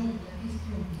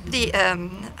the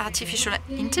artificial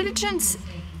intelligence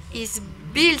is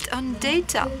built on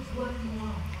data.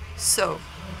 So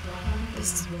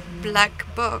this black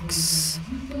box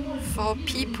for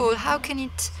people, how can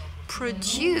it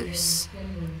produce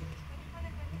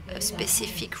a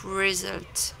specific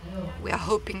result we are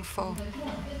hoping for?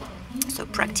 So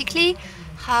practically,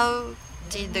 how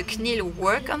did the CNIL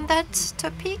work on that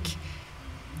topic?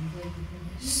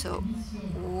 So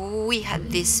we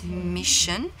had this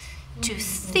mission to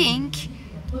think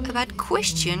about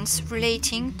questions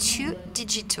relating to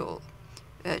digital,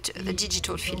 to the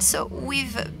digital field. So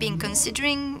we've been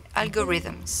considering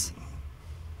algorithms.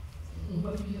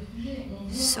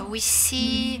 So we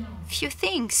see few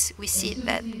things. We see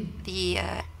that the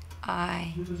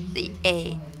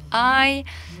AI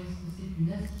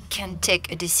can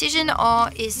take a decision, or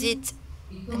is it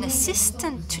an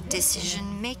assistant to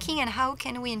decision making, and how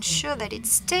can we ensure that it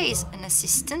stays an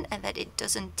assistant and that it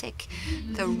doesn't take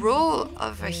the role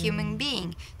of a human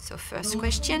being? So first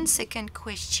question. Second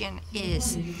question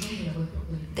is,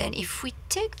 then if we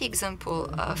take the example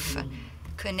of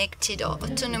connected or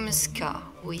autonomous car,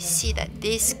 we see that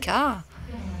this car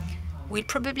will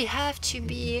probably have to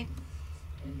be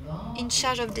in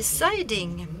charge of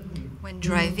deciding when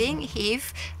driving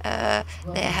if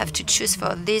they have to choose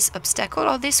for this obstacle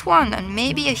or this one, and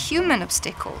maybe a human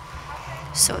obstacle.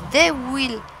 So there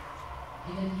will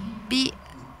be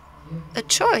a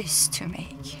choice to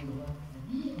make.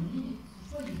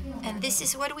 And this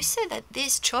is what we say, that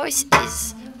this choice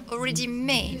is already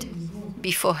made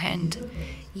beforehand.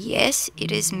 Yes,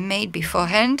 it is made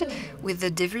beforehand with the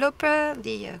developer,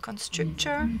 the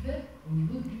constructor,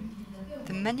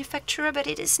 the manufacturer, but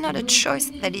it is not a choice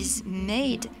that is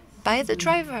made by the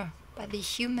driver, by the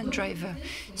human driver.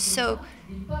 So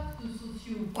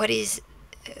what is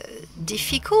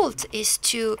difficult is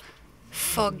to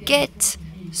forget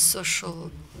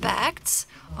social pacts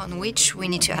on which we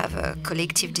need to have a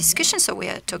collective discussion. So we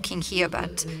are talking here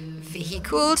about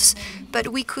vehicles, but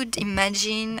we could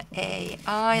imagine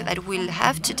AI that will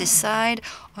have to decide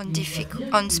on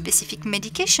specific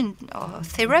medication or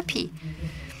therapy.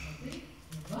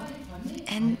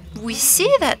 And we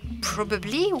see that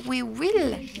probably we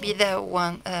will be there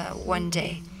one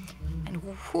day. And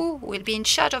who will be in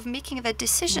charge of making that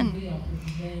decision?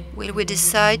 Will we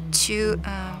decide to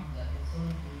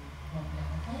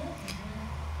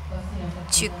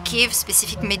give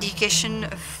specific medication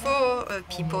for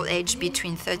people aged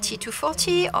between 30 to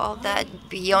 40, or that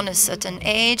beyond a certain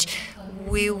age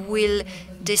we will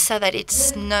decide that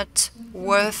it's not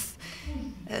worth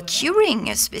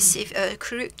curing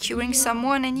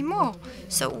someone anymore?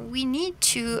 So we need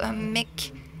to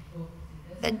make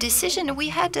that decision. We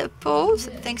had a poll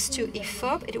thanks to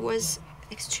IFOP. It was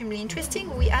extremely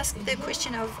interesting. We asked the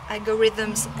question of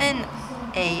algorithms and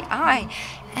AI,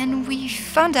 and we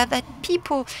found out that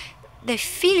people, they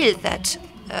feel that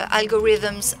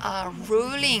algorithms are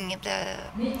ruling the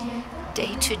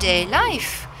day-to-day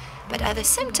life, but at the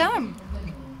same time,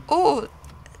 all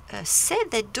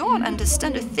said they don't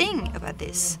understand a thing about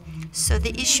this. So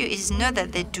the issue is not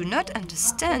that they do not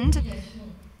understand.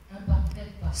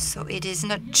 So it is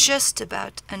not just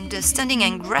about understanding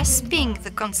and grasping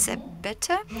the concept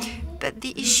better, but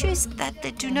the issue is that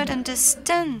they do not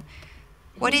understand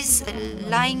what is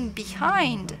lying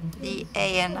behind the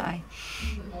ANI.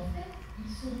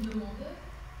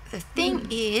 The thing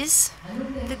is,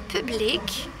 the public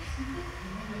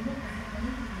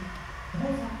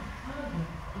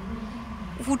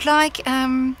would like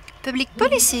public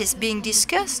policies being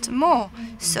discussed more.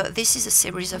 So this is a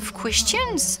series of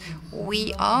questions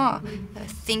we are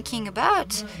thinking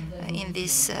about in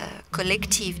this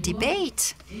collective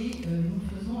debate.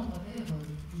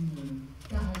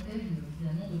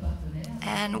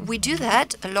 And we do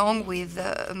that along with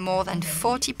more than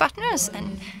 40 partners.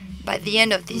 And by the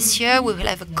end of this year, we will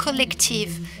have a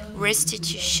collective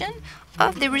restitution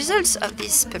of the results of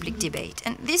this public debate.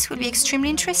 And this will be extremely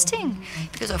interesting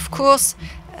because, of course,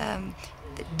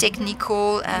 the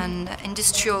technical and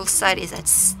industrial side is at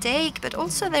stake, but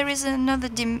also there is another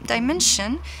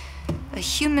dimension, a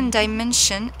human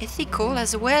dimension, ethical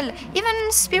as well,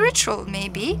 even spiritual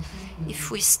maybe,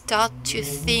 if we start to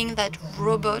think that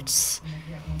robots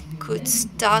could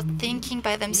start thinking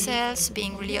by themselves,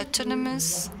 being really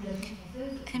autonomous.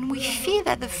 And we feel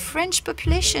that the French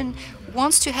population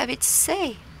wants to have its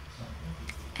say.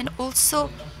 And also,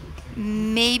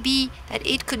 maybe that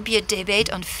it could be a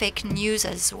debate on fake news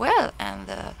as well, and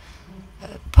the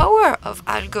power of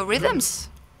algorithms,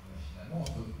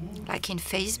 like in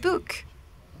Facebook.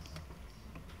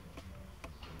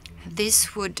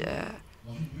 This would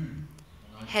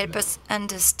help us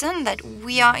understand that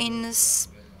we are in,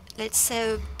 let's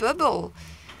say, a bubble,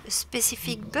 a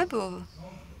specific bubble.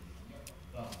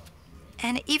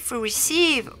 And if we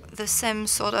receive the same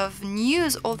sort of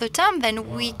news all the time, then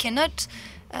we cannot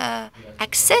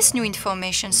access new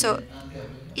information. So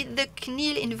is the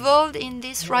CNIL involved in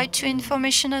this right to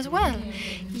information as well?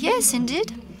 Yes,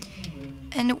 indeed.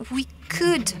 And we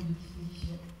could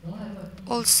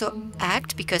also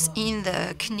act, because in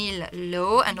the CNIL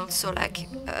law, and also like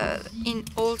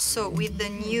also with the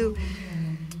new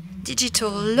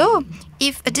digital law,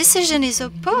 if a decision is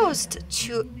opposed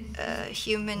to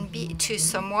to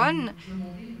someone,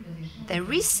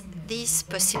 there is this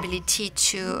possibility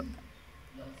to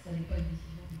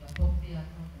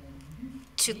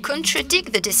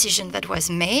contradict the decision that was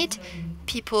made.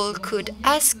 People could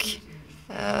ask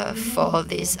for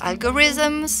these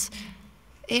algorithms.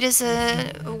 It is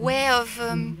a way of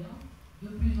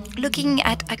looking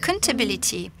at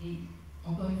accountability.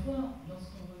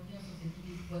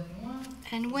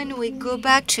 And when we go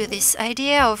back to this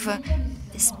idea of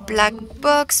this black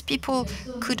box, people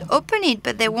could open it,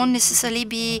 but they won't necessarily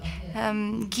be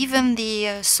given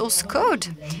the source code,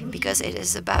 because it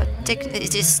is about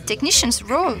it is technician's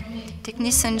role,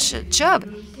 technician's job.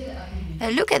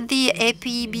 Look at the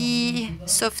APB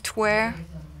software.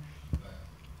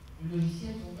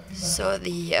 So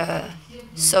the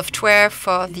software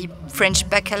for the French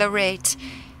baccalaureate.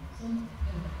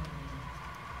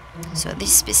 So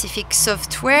this specific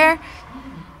software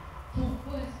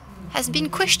has been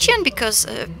questioned because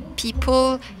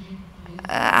people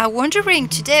are wondering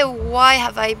today, why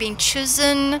have I been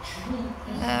chosen?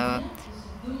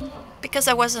 Because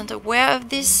I wasn't aware of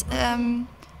this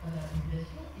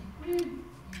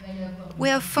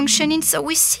way of functioning. So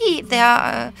we see there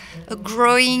are a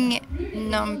growing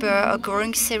number, a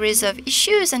growing series of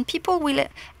issues, and people will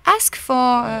ask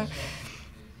for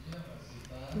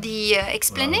the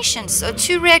explanations. So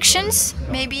two reactions,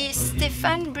 maybe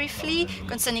Stéphane, briefly,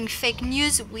 concerning fake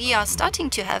news. We are starting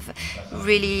to have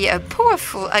really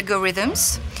powerful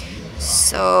algorithms.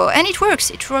 So, and it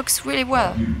works really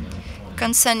well.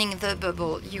 Concerning the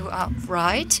bubble, you are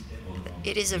right.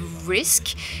 It is a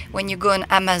risk. When you go on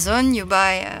Amazon, you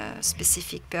buy a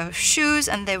specific pair of shoes,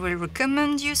 and they will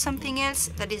recommend you something else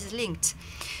that is linked.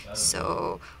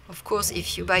 So, of course,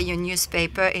 if you buy your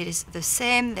newspaper, it is the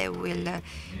same. They will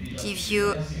give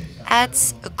you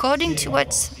ads according to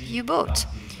what you bought.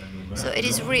 So it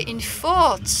is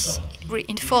reinforced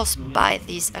by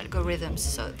these algorithms.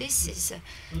 So this is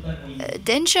a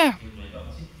danger.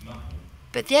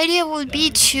 But the idea will be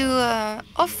to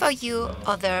offer you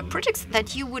other projects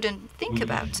that you wouldn't think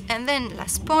about. And then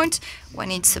last point,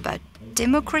 when it's about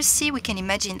democracy, we can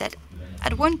imagine that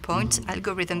at one point,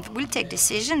 algorithms will take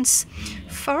decisions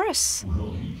for us.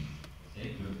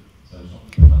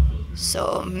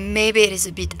 So maybe it is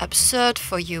a bit absurd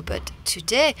for you, but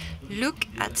today, look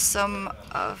at some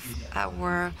of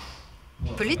our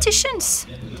politicians.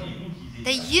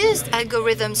 They used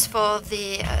algorithms for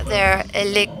their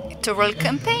electoral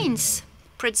campaigns,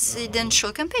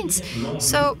 presidential campaigns.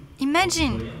 So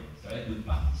imagine,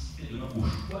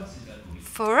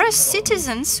 for us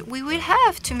citizens, we will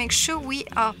have to make sure we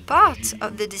are part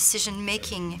of the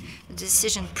decision-making, the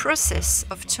decision process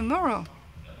of tomorrow.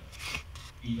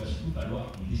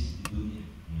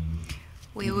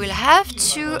 We will have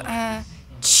to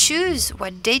choose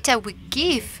what data we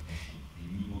give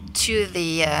to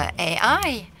the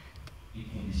AI.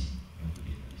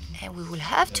 And we will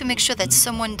have to make sure that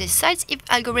someone decides if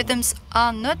algorithms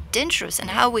are not dangerous, and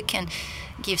how we can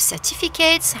give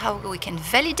certificates, how we can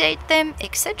validate them,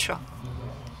 etc.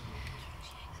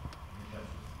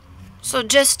 So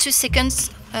just 2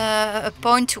 seconds, a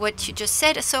point to what you just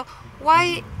said. So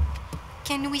why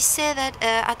can we say that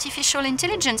artificial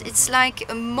intelligence, it's like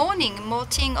a morning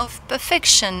of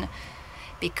perfection?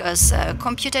 Because a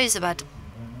computer is about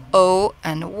 0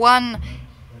 and 1.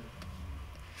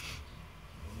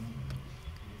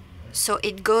 So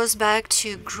it goes back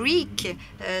to Greek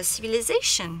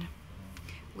civilization,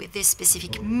 with this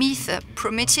specific myth,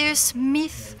 Prometheus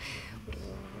myth,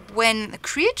 when a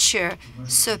creature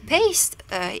surpassed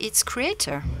its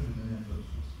creator.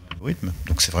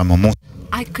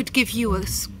 I could give you a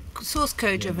source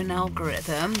code of an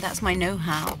algorithm, that's my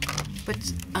know-how,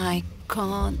 but I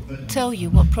can't tell you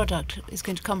what product is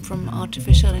going to come from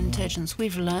artificial intelligence.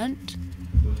 We've learned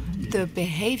the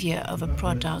behavior of a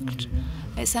product.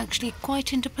 It's actually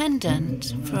quite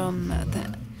independent from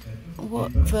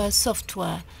what the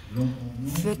software,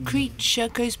 the creature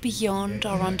goes beyond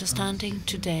our understanding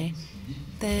today.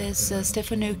 There's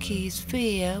Stefano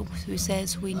Sphere, who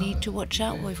says we need to watch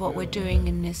out with what we're doing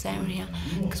in this area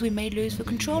because we may lose the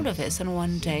control of it. And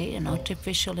one day, an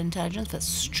artificial intelligence that's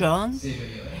strong,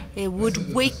 it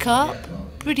would wake up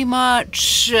pretty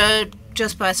much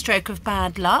just by a stroke of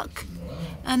bad luck.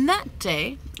 And that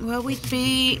day, well, we'd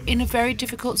be in a very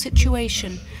difficult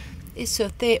situation. It's a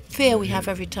fear we have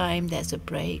every time there's a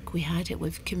break. We had it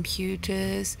with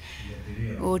computers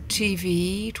or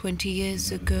TV 20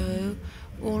 years ago.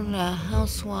 All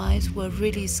housewives were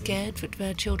really scared that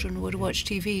their children would watch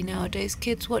TV. Nowadays,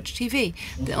 kids watch TV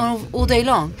all day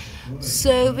long.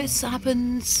 So this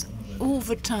happens all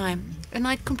the time. And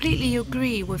I completely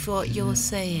agree with what you're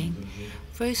saying.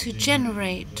 Those who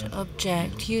generate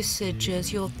object usages,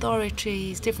 the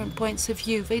authorities, different points of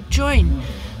view, they join.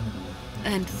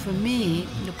 And for me,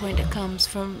 the point that comes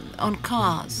from on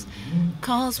cars.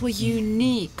 Cars were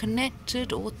unique,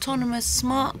 connected, autonomous,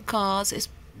 smart cars is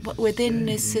within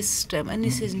this system, and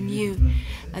this is new.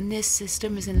 And this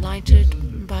system is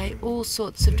enlightened by all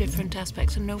sorts of different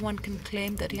aspects, and no one can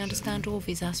claim that they understand all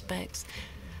these aspects.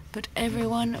 But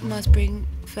everyone must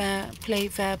play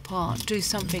their part, do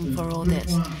something for all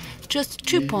this. Just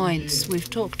 2 points we've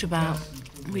talked about.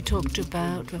 We talked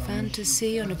about the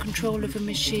fantasy on the control of the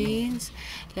machines.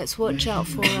 Let's watch out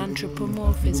for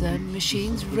anthropomorphism.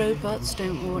 Machines, robots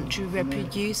don't want to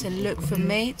reproduce and look for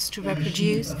mates to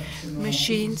reproduce.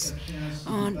 Machines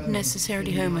aren't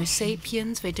necessarily Homo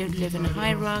sapiens. They don't live in a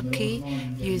hierarchy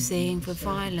using the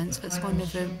violence. That's one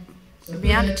of the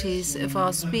realities of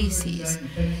our species.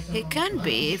 It can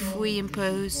be if we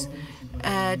impose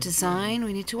design.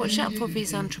 We need to watch out for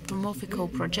these anthropomorphical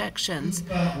projections.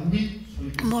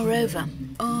 Moreover,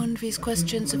 on these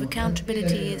questions of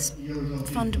accountability is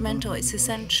fundamental, it's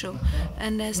essential,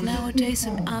 and there's nowadays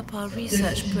some APA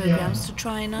research programs to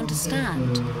try and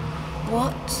understand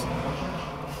what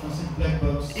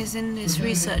is in this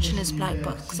research in this black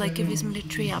box, like if it's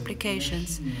military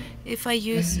applications. If I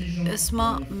use a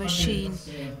smart machine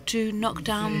to knock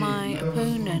down my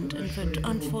opponent, and that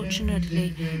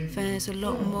unfortunately there's a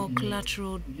lot more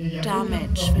collateral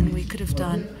damage than we could have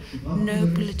done, no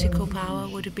political power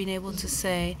would have been able to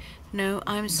say, no,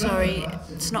 I'm sorry,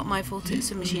 it's not my fault,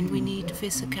 it's a machine. We need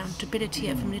this accountability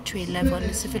at the military level and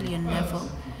the civilian level.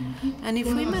 And if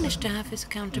we manage to have this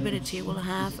accountability, we'll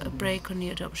have a break on the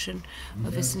adoption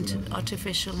of this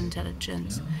artificial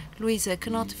intelligence. Louisa,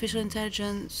 can artificial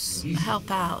intelligence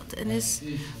help out? And is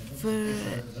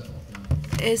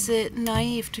it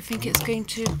naive to think it's going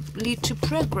to lead to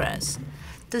progress?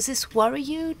 Does this worry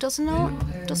you? Doesn't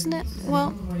it?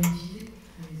 Well,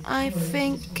 I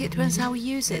think it depends how we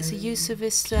use it. It's the use of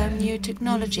this new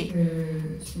technology.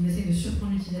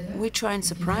 We try and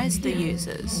surprise the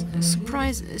users.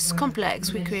 It's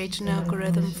complex. We create an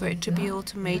algorithm for it to be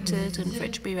automated and for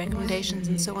it to be recommendations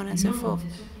and so on and so forth.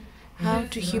 How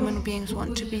do human beings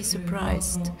want to be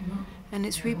surprised? And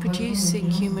it's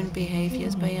reproducing human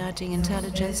behaviors by adding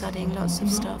intelligence, adding lots of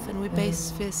stuff. And we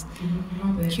base this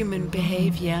human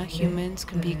behavior. Humans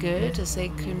can be good as they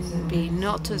can be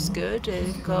not as good.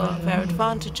 They've got their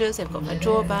advantages, they've got their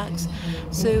drawbacks.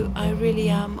 So I really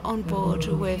am on board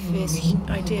with this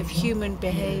idea of human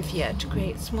behavior to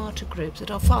create smarter groups that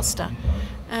are faster.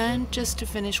 And just to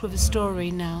finish with a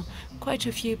story now, quite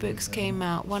a few books came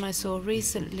out. One I saw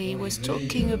recently was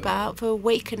talking about the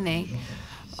awakening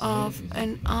of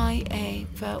an IA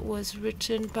that was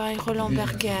written by Roland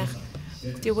Berger,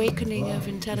 The Awakening of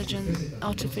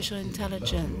Artificial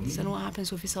Intelligence, and what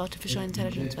happens with this artificial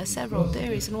intelligence. There are several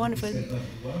theories, and one of the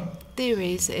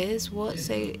theories is what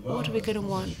are we going to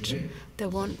want? They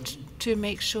want to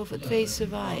make sure that they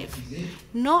survive.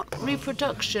 Not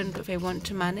reproduction, but they want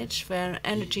to manage their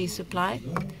energy supply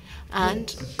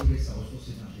and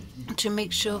to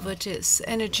make sure that its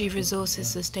energy resource is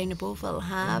sustainable. They'll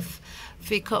have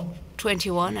the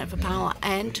COP21 at the power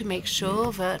end to make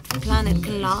sure that the planet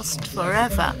can last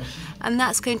forever. And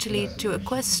that's going to lead to a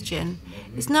question.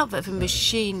 It's not that the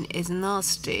machine is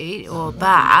nasty or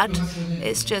bad,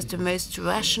 it's just the most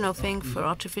rational thing for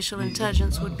artificial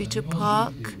intelligence would be to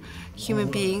park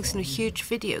human beings in a huge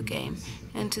video game.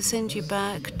 And to send you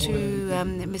back to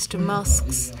Mr.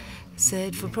 Musk's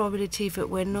said the probability that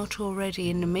we're not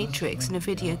already in the Matrix in a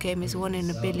video game is 1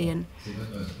 in a billion.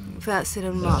 That's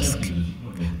Elon Musk.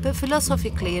 But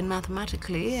philosophically and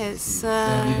mathematically, it's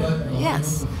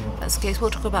yes, that's the case.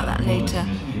 We'll talk about that later.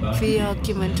 The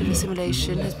argument of the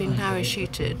simulation has been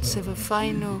parachuted, so the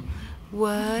final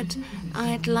word.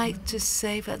 I'd like to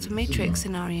say that's a matrix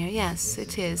scenario. Yes,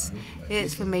 it is.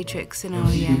 It's the matrix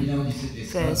scenario.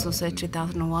 There's also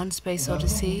 2001 Space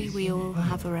Odyssey. We all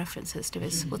have references to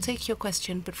this. We'll take your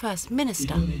question, but first,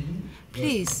 Minister,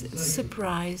 please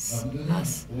surprise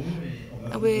us.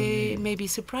 We may be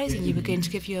surprising you. We're going to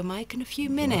give you a mic in a few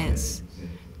minutes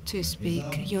to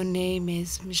speak. Your name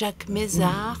is Jacques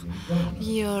Mézard.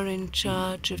 You're in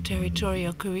charge of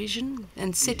territorial cohesion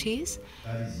and cities.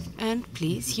 And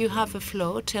please, you have the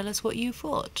floor. Tell us what you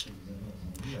thought,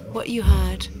 what you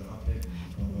heard.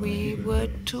 We were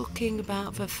talking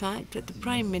about the fact that the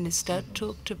Prime Minister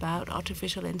talked about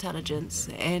artificial intelligence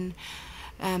in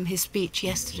his speech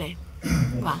yesterday.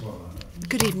 Well,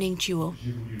 good evening to you all.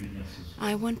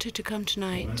 I wanted to come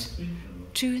tonight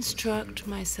to instruct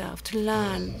myself, to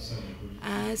learn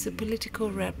as a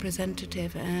political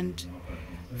representative, and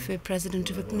the president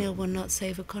of a CNIL will not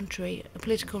say the contrary. A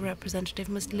political representative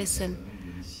must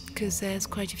listen, because there's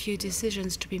quite a few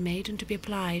decisions to be made and to be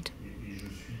applied.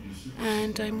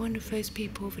 And I'm one of those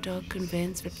people that are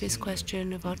convinced that this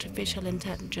question of artificial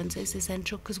intelligence is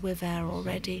essential, because we're there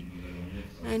already,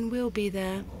 and we'll be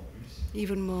there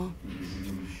even more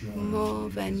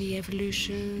than the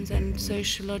evolutions and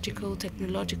sociological,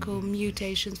 technological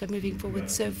mutations. They're moving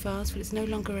forward so fast that it's no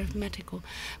longer arithmetical,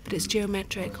 but it's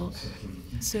geometrical.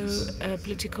 So a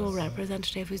political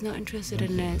representative who's not interested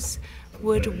in this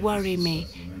would worry me.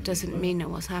 Doesn't mean that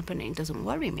what's happening doesn't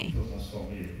worry me.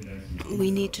 We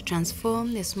need to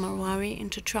transform this worry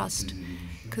into trust,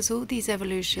 because all these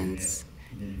evolutions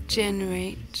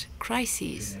generate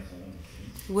crises,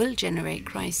 will generate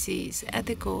crises,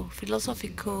 ethical,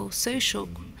 philosophical, social,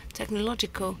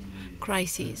 technological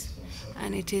crises.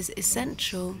 And it is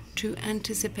essential to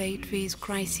anticipate these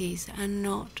crises and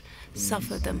not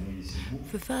suffer them.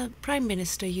 The Prime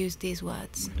Minister used these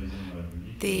words.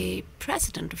 The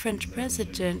President, the French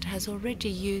President, has already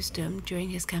used them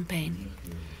during his campaign.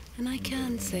 And I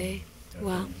can say,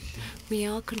 well, we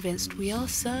are convinced, we are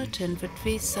certain that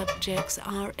these subjects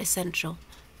are essential.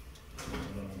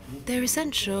 They're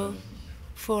essential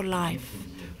for life,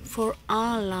 for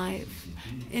our life,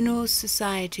 in all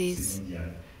societies.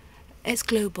 It's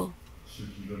global.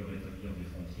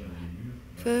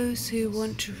 Those who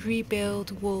want to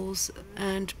rebuild walls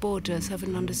and borders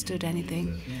haven't understood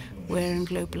anything. We're in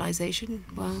globalization.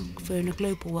 Well, if we're in a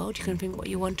global world, you can think what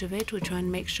you want of it. We try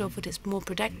and make sure that it's more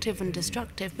productive and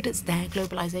destructive, but it's there,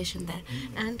 globalization there.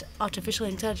 And artificial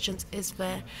intelligence is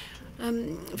there.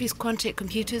 These quantum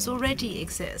computers already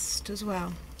exist as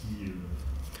well.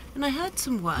 And I heard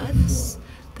some words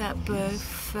that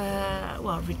both,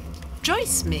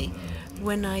 rejoice me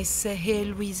when I hear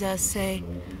Louisa say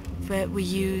that we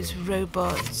use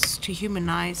robots to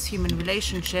humanize human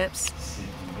relationships.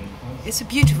 It's a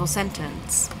beautiful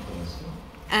sentence,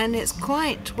 and it's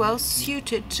quite well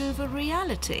suited to the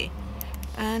reality.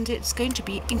 And it's going to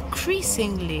be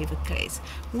increasingly the case.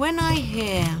 When I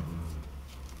hear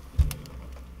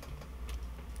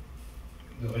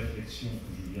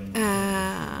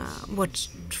what,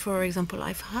 for example,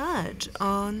 I've heard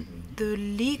on the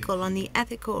legal, on the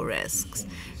ethical risks,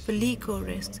 the legal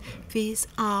risks, these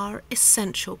are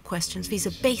essential questions. These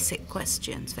are basic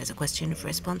questions. There's a question of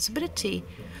responsibility.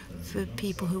 For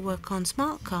people who work on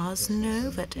smart cars know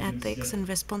that ethics and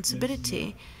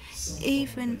responsibility,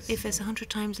 even if there's 100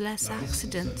 times less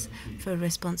accidents, the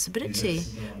responsibility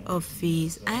of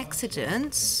these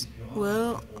accidents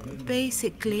will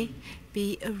basically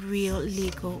be a real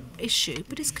legal issue.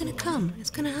 But it's going to come, it's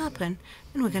going to happen,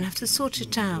 and we're going to have to sort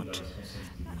it out.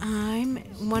 I'm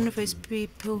one of those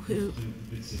people who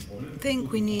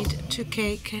think we need to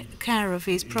take care of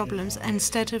these problems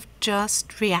instead of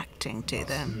just reacting to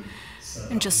them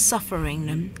and just suffering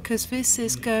them, because this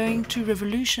is going to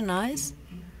revolutionize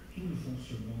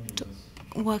the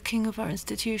working of our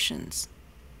institutions.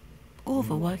 All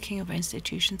the working of our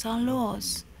institutions, our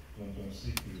laws.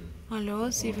 Our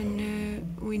laws, even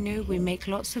though we know we make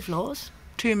lots of laws,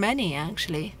 too many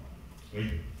actually.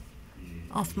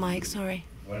 Off mic, sorry.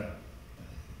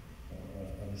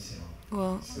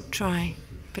 We'll try,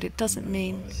 but it doesn't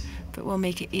mean that we'll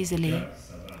make it easily.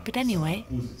 But anyway,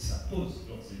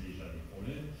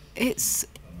 it's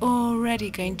already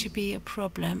going to be a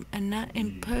problem, and that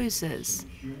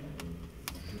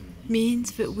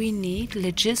means that we need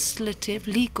legislative,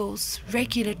 legal,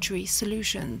 regulatory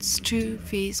solutions to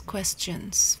these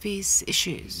questions, these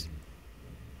issues.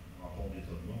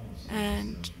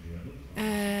 And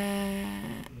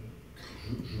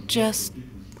just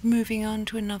moving on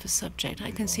to another subject,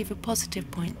 I can see the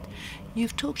positive point.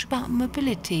 You've talked about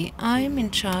mobility. I'm in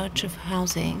charge of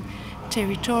housing,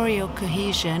 territorial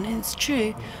cohesion, and it's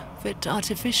true that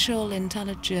artificial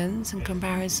intelligence, in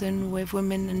comparison with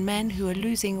women and men who are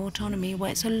losing autonomy,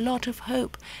 where it's a lot of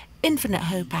hope, infinite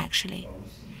hope actually.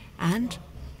 And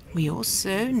we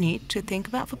also need to think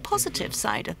about the positive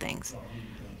side of things.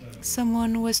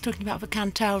 Someone was talking about the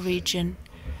Cantal region.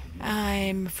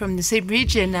 I'm from the same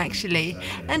region, actually.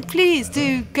 And please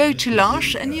do go to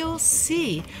L'Arche and you'll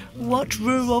see what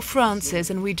rural France is.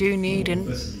 And we do need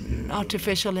an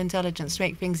artificial intelligence to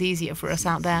make things easier for us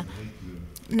out there.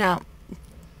 Now,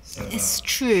 it's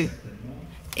true.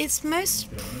 It's most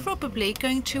probably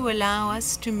going to allow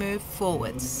us to move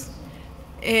forwards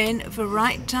in the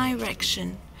right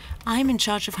direction. I'm in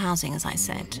charge of housing, as I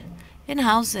said. In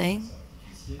housing,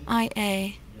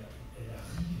 IA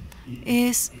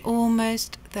is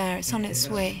almost there. It's on its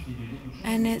way.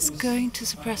 And it's going to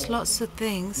suppress lots of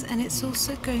things. And it's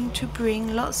also going to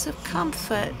bring lots of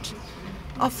comfort,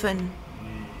 often,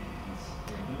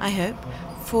 I hope,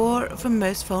 for the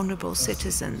most vulnerable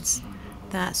citizens.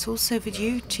 That's also the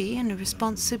duty and the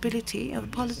responsibility of a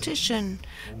politician.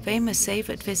 They must say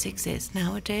that this exists.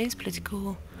 Nowadays,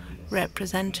 political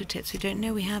representatives who don't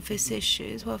know we have these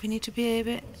issues, well, we need to be a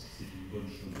bit...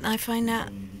 I find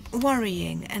that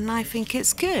worrying, and I think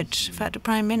it's good that the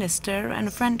Prime Minister and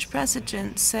the French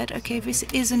President said, okay, this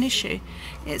is an issue.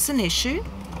 It's an issue.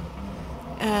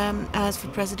 As the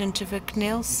President of the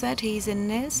CNIL said, he's in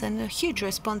this, and a huge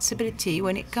responsibility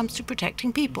when it comes to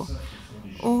protecting people.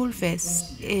 All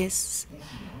this is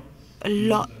a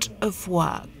lot of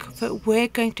work that we're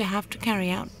going to have to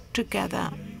carry out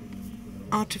together.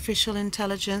 Artificial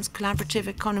intelligence, collaborative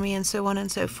economy, and so on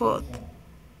and so forth.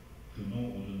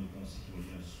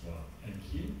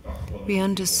 We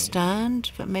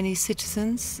understand that many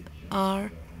citizens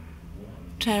are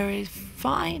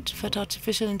terrified that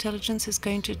artificial intelligence is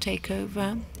going to take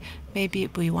over. Maybe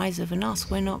it'll be wiser than us.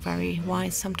 We're not very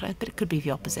wise sometimes, but it could be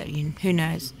the opposite. Who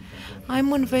knows?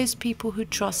 I'm one of those people who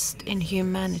trust in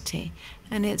humanity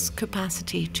and its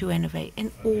capacity to innovate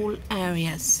in all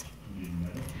areas.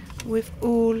 With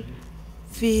all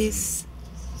these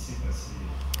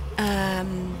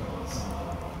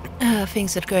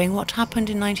things that are going, what happened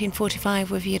in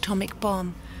 1945 with the atomic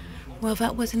bomb? Well,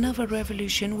 that was another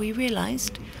revolution. We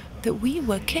realized that we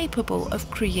were capable of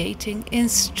creating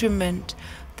instrument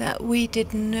that we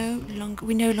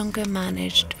no longer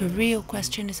managed. The real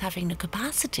question is having the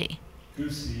capacity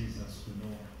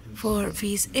for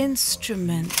these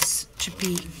instruments to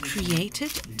be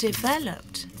created,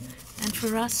 developed, and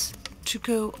for us to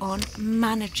go on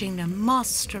managing them,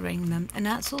 mastering them. And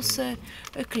that's also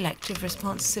a collective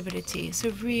responsibility. It's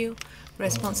a real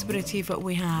responsibility that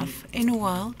we have in a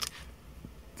world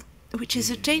which is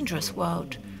a dangerous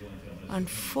world.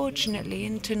 Unfortunately,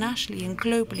 internationally and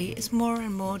globally, it's more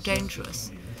and more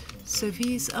dangerous. So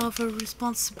these are the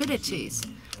responsibilities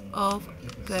of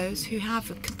those who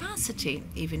have a capacity,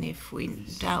 even if we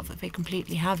doubt that they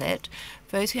completely have it,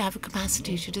 those who have a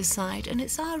capacity to decide, and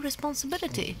it's our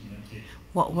responsibility.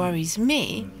 What worries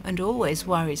me, and always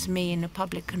worries me in the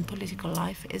public and political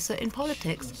life, is that in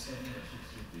politics,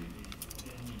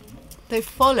 they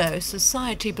follow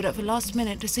society, but at the last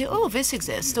minute they say, oh, this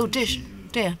exists, oh,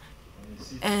 dear.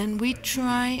 And we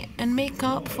try and make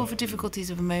up for the difficulties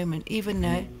of a moment, even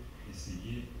though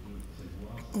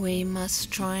we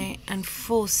must try and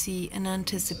foresee and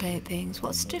anticipate things.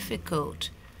 What's difficult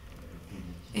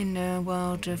in the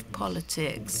world of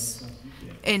politics,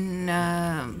 in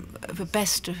the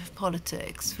best of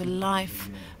politics, the life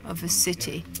of a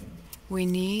city, we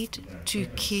need to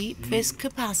keep this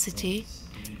capacity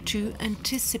to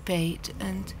anticipate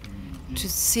and to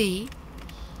see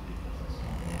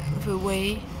the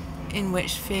way in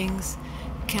which things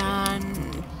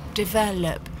can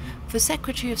develop. The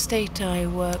Secretary of State I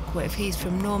work with, he's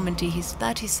from Normandy, he's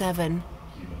 37.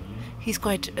 He's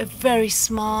quite a very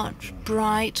smart,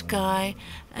 bright guy,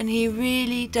 and he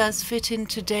really does fit in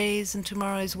today's and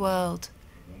tomorrow's world.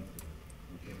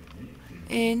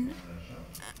 In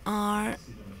our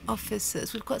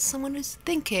offices, we've got someone who's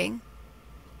thinking.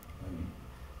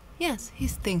 Yes,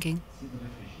 he's thinking.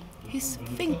 He's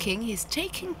thinking, he's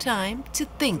taking time to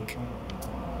think.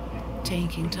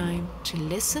 Taking time to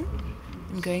listen.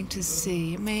 I'm going to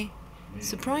see. It may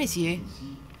surprise you,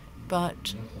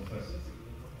 but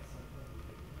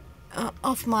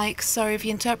off mic, sorry, the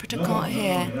interpreter can't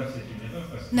hear.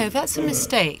 No, that's a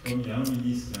mistake.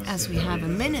 As we have a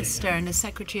minister and a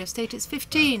Secretary of State, it's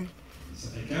 15.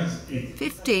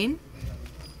 15.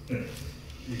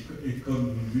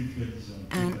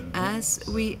 And as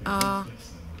we are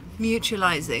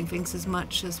mutualizing things as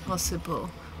much as possible,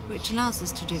 which allows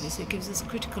us to do this, it gives us a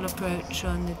critical approach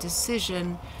on the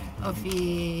decision of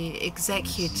the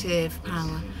executive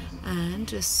power.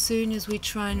 And as soon as we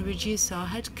try and reduce our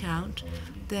headcount,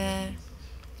 they're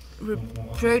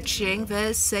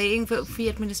saying that the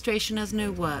administration has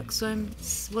no work. So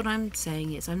what I'm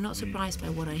saying is I'm not surprised by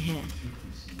what I hear.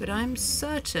 But I'm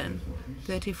certain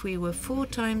that if we were 4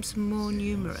 times more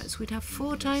numerous, we'd have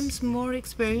 4 times more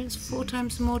experience, 4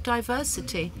 times more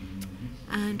diversity.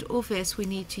 And all this, we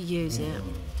need to use it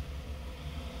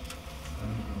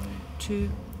to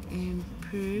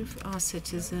improve our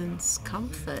citizens'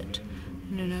 comfort.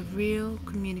 And a real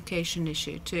communication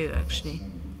issue too, actually.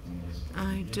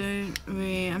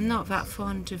 I'm not that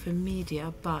fond of the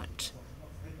media, but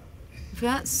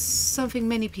that's something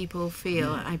many people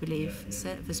feel, I believe,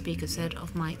 the speaker said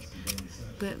off mic.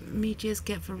 But medias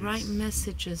get the right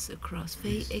messages across.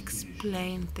 They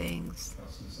explain things.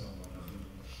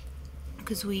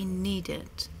 Because we need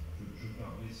it.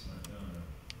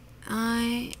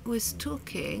 I was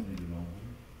talking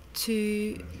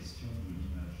to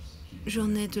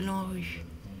Journée de l'Anru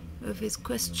of his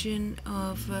question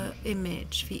of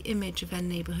image, the image of a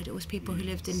neighborhood. It was people who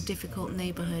lived in difficult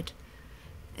neighborhood.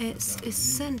 It's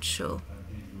essential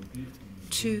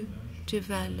to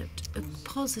develop a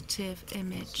positive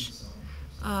image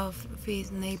of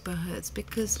these neighborhoods,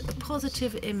 because a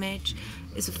positive image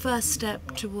is a first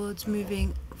step towards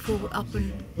moving forward, up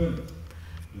and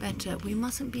better. We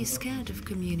mustn't be scared of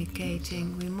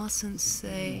communicating. We mustn't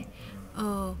say,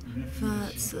 oh,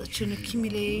 that's such an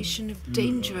accumulation of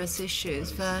dangerous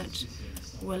issues that,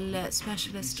 well, let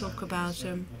specialists talk about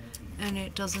them, and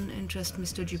it doesn't interest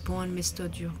Mr. Dupont and Mr.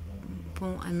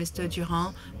 Dupont and Mr.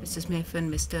 Durand, Mr. Smith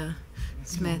and Mr.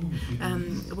 Smith,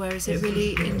 whereas it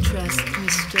really interests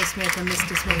Mr. Smith and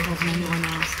Mr. Smith more than anyone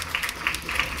else.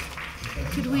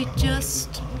 Could we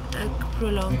just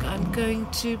prolong? I'm going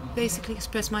to basically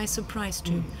express my surprise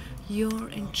to you're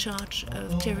in charge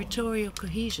of territorial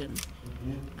cohesion,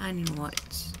 and in what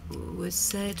was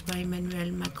said by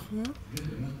Emmanuel Macron,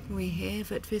 we hear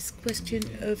that this question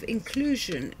of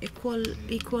inclusion,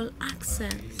 equal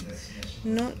access,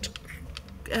 not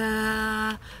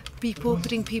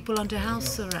putting people under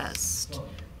house arrest.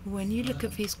 When you look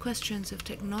at these questions of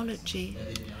technology,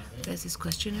 there's this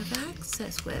question of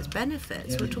access, where's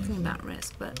benefits? We're talking about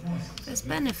risk, but there's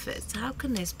benefits. How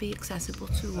can this be accessible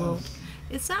to all?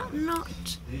 Is that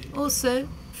not also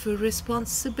the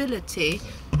responsibility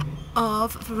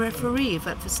of the referee,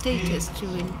 that the state is to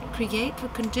create the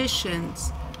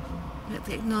conditions that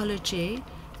technology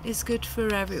is good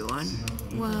for everyone?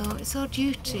 Well, it's our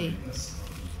duty.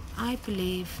 I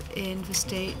believe in the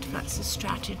state that's a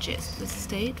strategist. The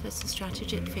state that's a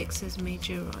strategist fixes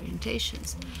major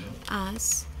orientations.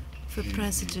 As the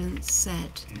president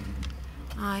said,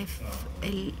 I've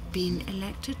been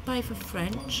elected by the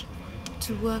French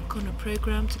to work on a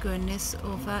program to go in this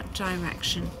or that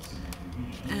direction.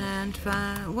 And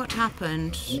what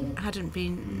happened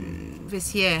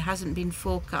this year hasn't been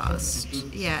forecast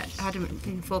yet, hadn't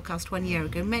been forecast 1 year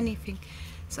ago. Many things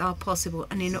are possible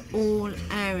and in all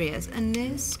areas. And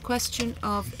this question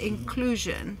of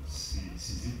inclusion,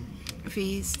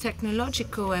 these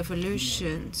technological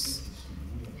evolutions,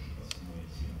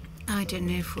 I don't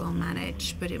know if we'll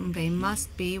manage, but they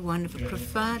must be one of the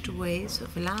preferred ways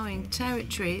of allowing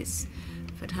territories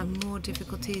that have more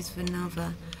difficulties than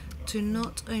others to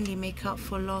not only make up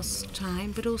for lost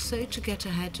time, but also to get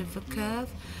ahead of the curve,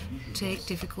 take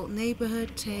difficult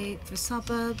neighborhood, take the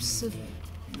suburbs of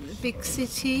big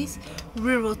cities,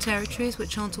 rural territories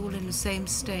which aren't all in the same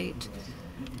state.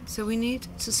 So we need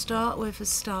to start with a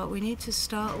start. We need to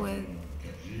start with,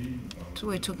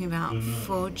 we're talking about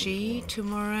 4G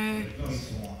tomorrow.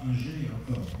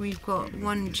 We've got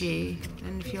 1G,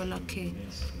 and if you're lucky.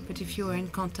 But if you were in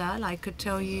Cantal, I could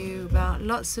tell you about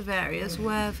lots of areas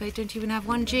where they don't even have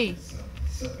 1G.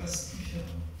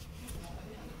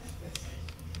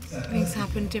 Things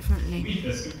happen differently.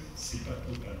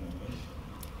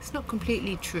 It's not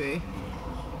completely true,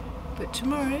 but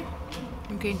tomorrow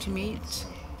I'm going to meet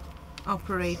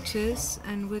operators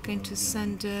and we're going to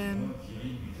send a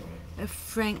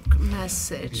frank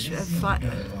message,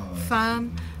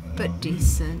 firm but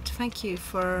decent. Thank you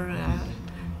for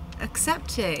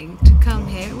accepting to come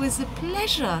here. It was a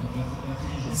pleasure.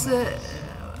 It was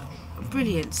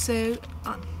brilliant. So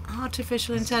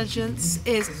artificial intelligence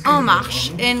is en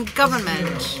marche in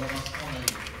government.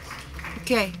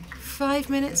 Okay, 5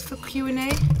 minutes for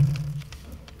Q&A.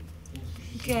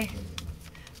 Okay,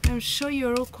 I'm sure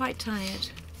you're all quite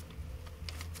tired.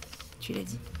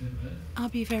 Juliette, I'll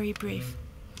be very brief.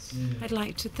 I'd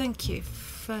like to thank you,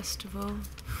 first of all,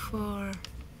 for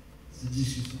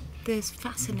this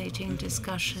fascinating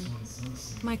discussion.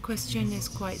 My question is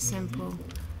quite simple.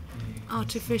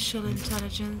 Artificial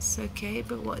intelligence, okay,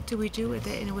 but what do we do with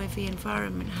it in a wavy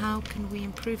environment? How can we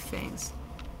improve things?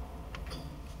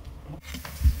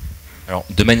 Alors,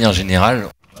 de manière générale,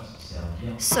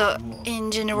 So,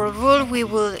 in general rule, we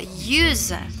will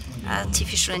use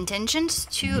artificial intelligence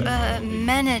to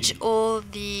manage all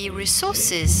the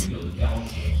resources.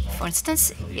 For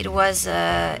instance,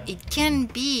 it can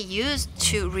be used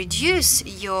to reduce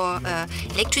your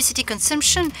electricity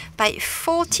consumption by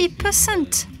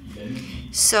 40%.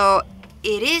 So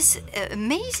it is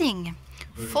amazing,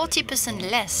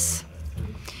 40% less.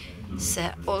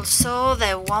 So also,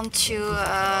 they want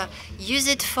to use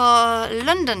it for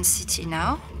London City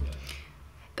now.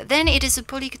 But then it is a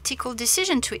political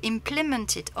decision to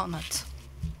implement it or not.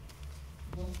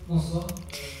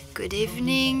 Good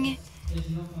evening.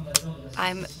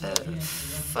 I'm a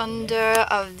founder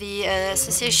of the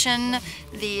association,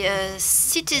 the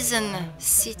Citizen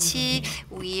City.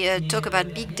 We talk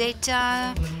about big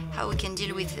data, how we can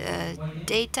deal with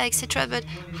data, etc. But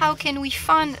how can we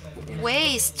find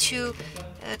ways to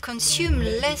consume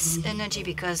less energy,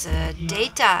 because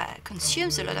data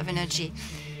consumes a lot of energy.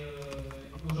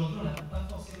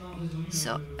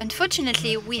 So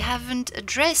unfortunately, we haven't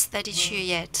addressed that issue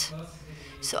yet.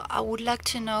 So I would like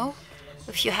to know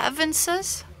if you have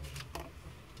answers.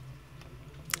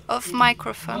 Off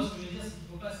microphone.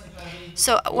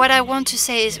 So what I want to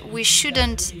say is we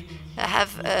shouldn't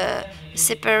have a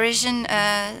separation,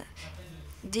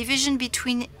 division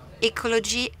between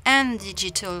ecology and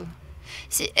digital.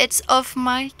 See, it's off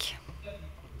mic.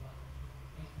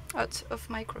 Oh, it's off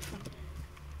microphone.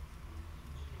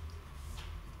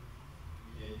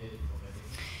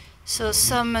 So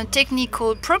some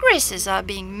technical progresses are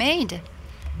being made.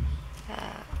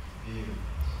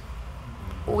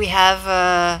 We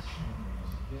have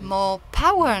more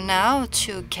power now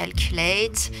to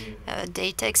calculate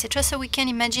data, etc. So we can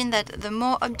imagine that the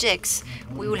more objects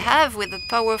we will have with a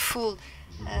powerful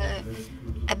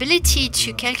ability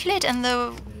to calculate, and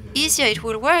the easier it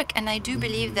will work. And I do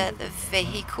believe that the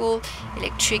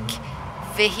electric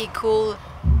vehicle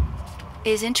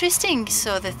is interesting.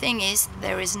 So the thing is,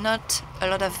 there is not a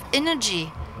lot of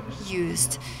energy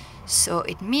used. So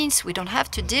it means we don't have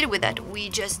to deal with that. We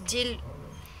just deal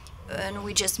and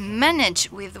we just manage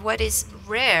with what is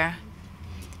rare.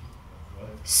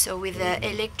 So with the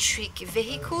electric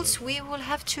vehicles, we will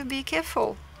have to be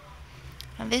careful.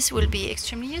 And this will be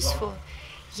extremely useful.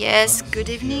 Yes, good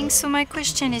evening. So my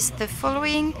question is the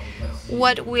following.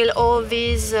 What will all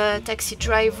these taxi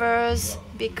drivers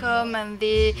become, and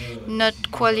the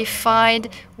not qualified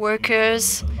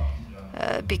workers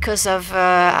because of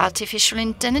artificial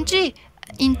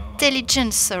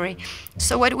intelligence, sorry.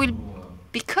 So what will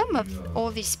become of all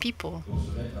these people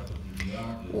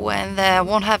when they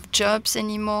won't have jobs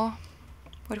anymore?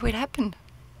 What will happen?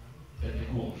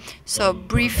 So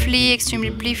briefly, extremely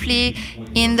briefly,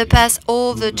 in the past,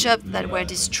 all the jobs that were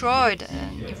destroyed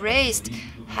and erased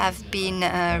have been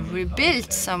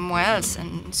rebuilt somewhere else,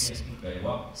 and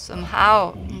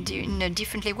somehow in a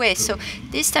different way. So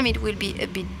this time it will be a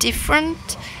bit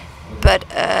different, but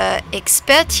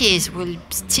expertise will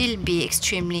still be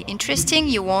extremely interesting.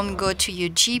 You won't go to your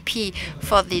GP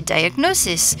for the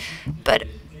diagnosis, but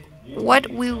what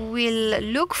we will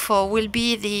look for will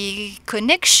be the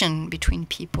connection between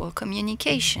people,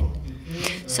 communication.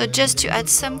 So just to add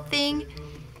something,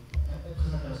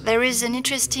 there is an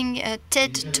interesting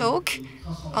TED talk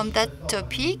on that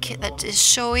topic that is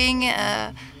showing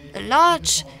a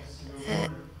large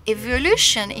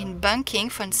evolution in banking,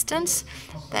 for instance,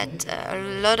 that a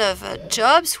lot of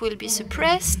jobs will be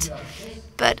suppressed,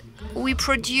 but we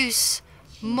produce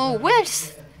more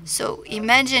wealth. So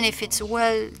imagine if it's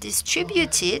well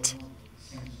distributed,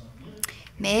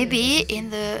 maybe in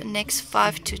the next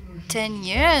 5 to 10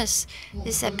 years,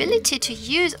 this ability to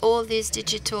use all these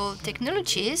digital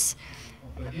technologies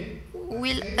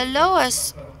will allow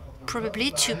us probably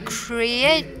to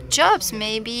create jobs.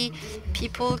 Maybe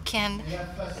people can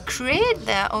create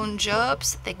their own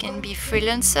jobs, they can be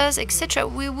freelancers, etc.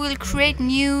 We will create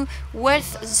new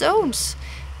wealth zones,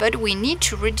 but we need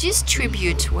to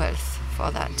redistribute wealth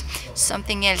for that.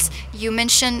 Something else, you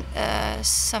mentioned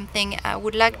something I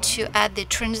would like to add, the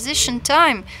transition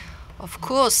time. Of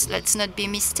course, let's not be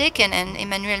mistaken, and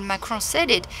Emmanuel Macron said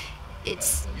it.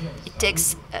 It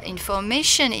takes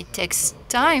information, it takes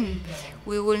time.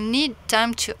 We will need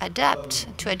time to adapt,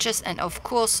 to adjust, and of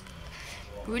course,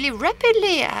 really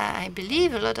rapidly, I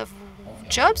believe a lot of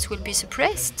jobs will be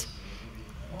suppressed.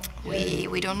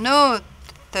 We don't know,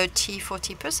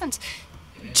 30–40%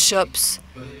 jobs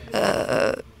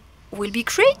will be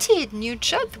created. New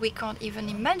jobs we can't even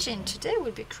imagine today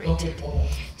will be created.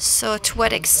 So to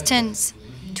what extent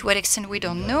we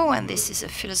don't know, and this is a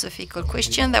philosophical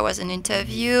question. There was an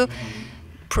interview,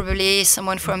 probably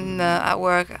someone from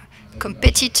our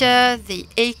competitor, the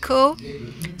ECHO.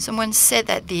 Someone said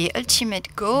that the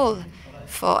ultimate goal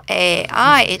for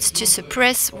AI is to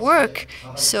suppress work.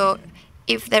 So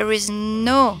if there is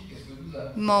no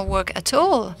more work at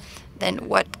all, then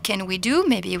what can we do?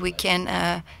 Maybe we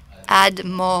can add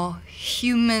more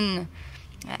human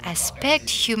aspect,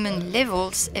 human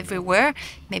levels everywhere.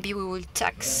 Maybe we will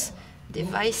tax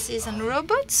devices and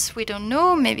robots. We don't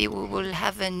know. Maybe we will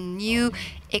have a new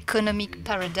economic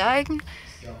paradigm.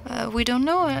 We don't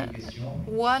know.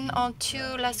 One or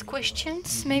two last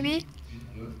questions, maybe?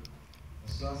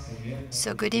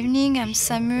 So good evening, I'm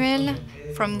Samuel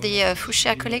from the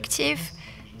Foucher Collective.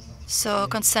 So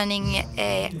concerning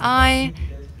AI,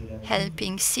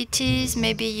 helping cities,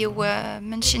 maybe you were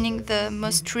mentioning the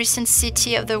most recent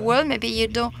city of the world, maybe you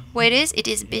don't know where it is. It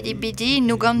is Bidi in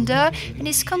Uganda, and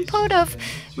it's composed of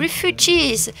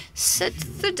refugees,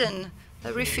 Sudan,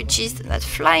 the refugees that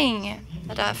flying,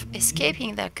 that are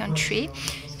escaping their country.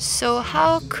 So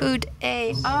how could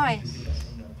AI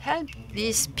help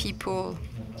these people?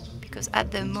 Because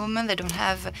at the moment they don't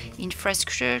have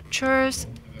infrastructures,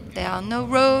 there are no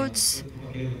roads.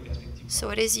 So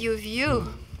what is your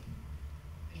view?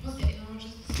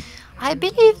 I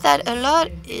believe that a lot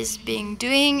is being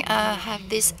doing. I have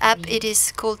this app, it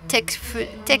is called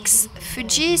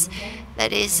TechFugees,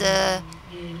 that is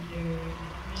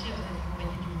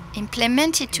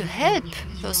implemented to help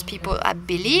those people. I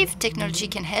believe technology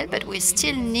can help, but we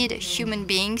still need human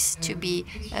beings to be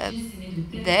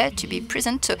there, to be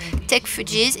present. So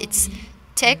TechFugees, it's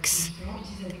tech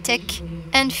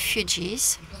and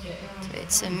Fugees.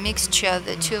 It's a mixture of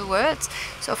the two words.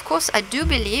 So of course I do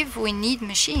believe we need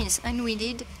machines and we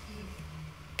need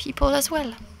people as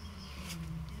well.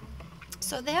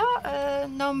 So there are a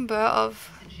number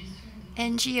of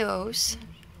NGOs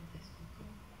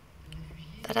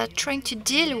that are trying to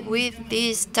deal with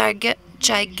these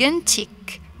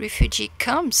gigantic refugee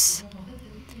camps.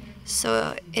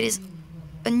 So it is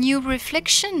a new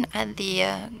reflection at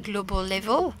the global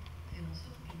level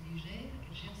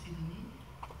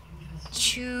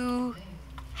to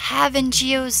have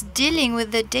NGOs dealing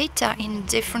with the data in a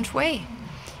different way.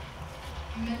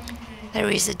 There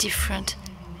is a different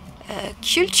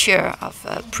culture of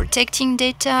protecting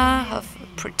data, of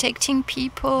protecting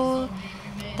people,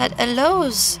 that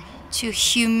allows to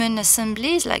human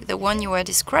assemblies like the one you were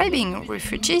describing,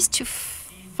 refugees, to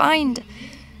find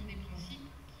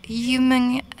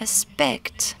human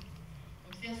aspect.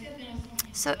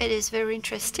 So it is very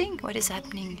interesting what is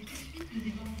happening.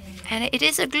 And it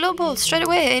is a global, straight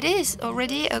away, it is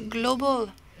already a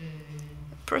global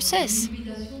process.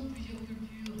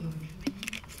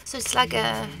 So it's like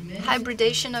a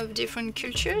hybridization of different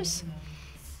cultures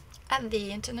at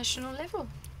the international level.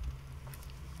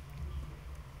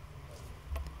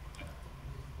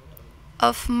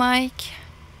 Off mic.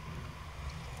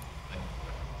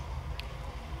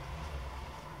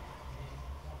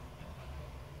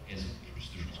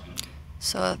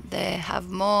 So they have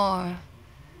more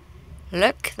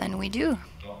luck than we do.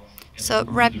 So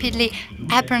rapidly,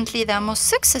 apparently they are more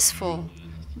successful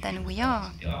than we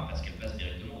are.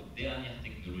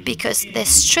 Because they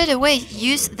straight away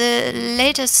use the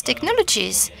latest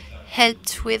technologies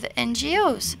helped with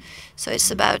NGOs. So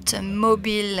it's about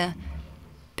mobile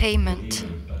payment.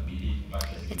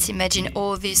 Let's imagine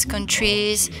all these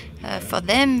countries. For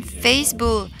them,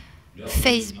 Facebook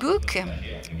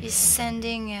is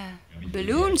sending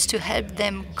balloons to help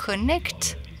them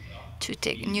connect to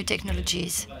new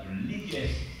technologies.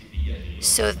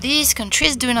 So these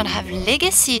countries do not have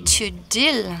legacy to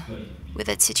deal with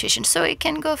that situation, so it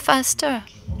can go faster.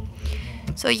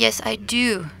 So yes, I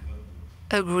do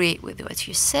agree with what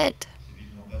you said.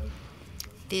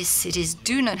 These cities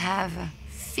do not have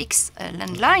fixed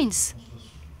landlines.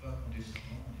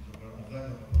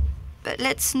 But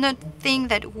let's not think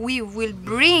that we will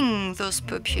bring those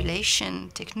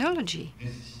population technology.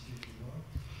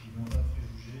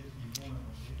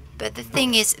 But the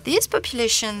thing is, this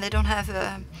population, they don't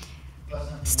have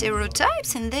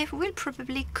stereotypes, and they will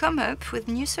probably come up with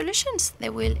new solutions. They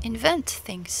will invent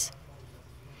things.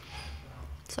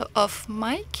 So off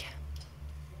mic.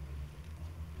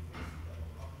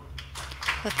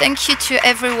 Well, thank you to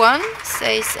everyone,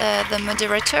 says the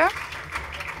moderator,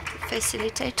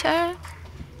 facilitator.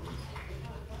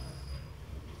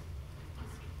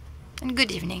 And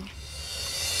good evening.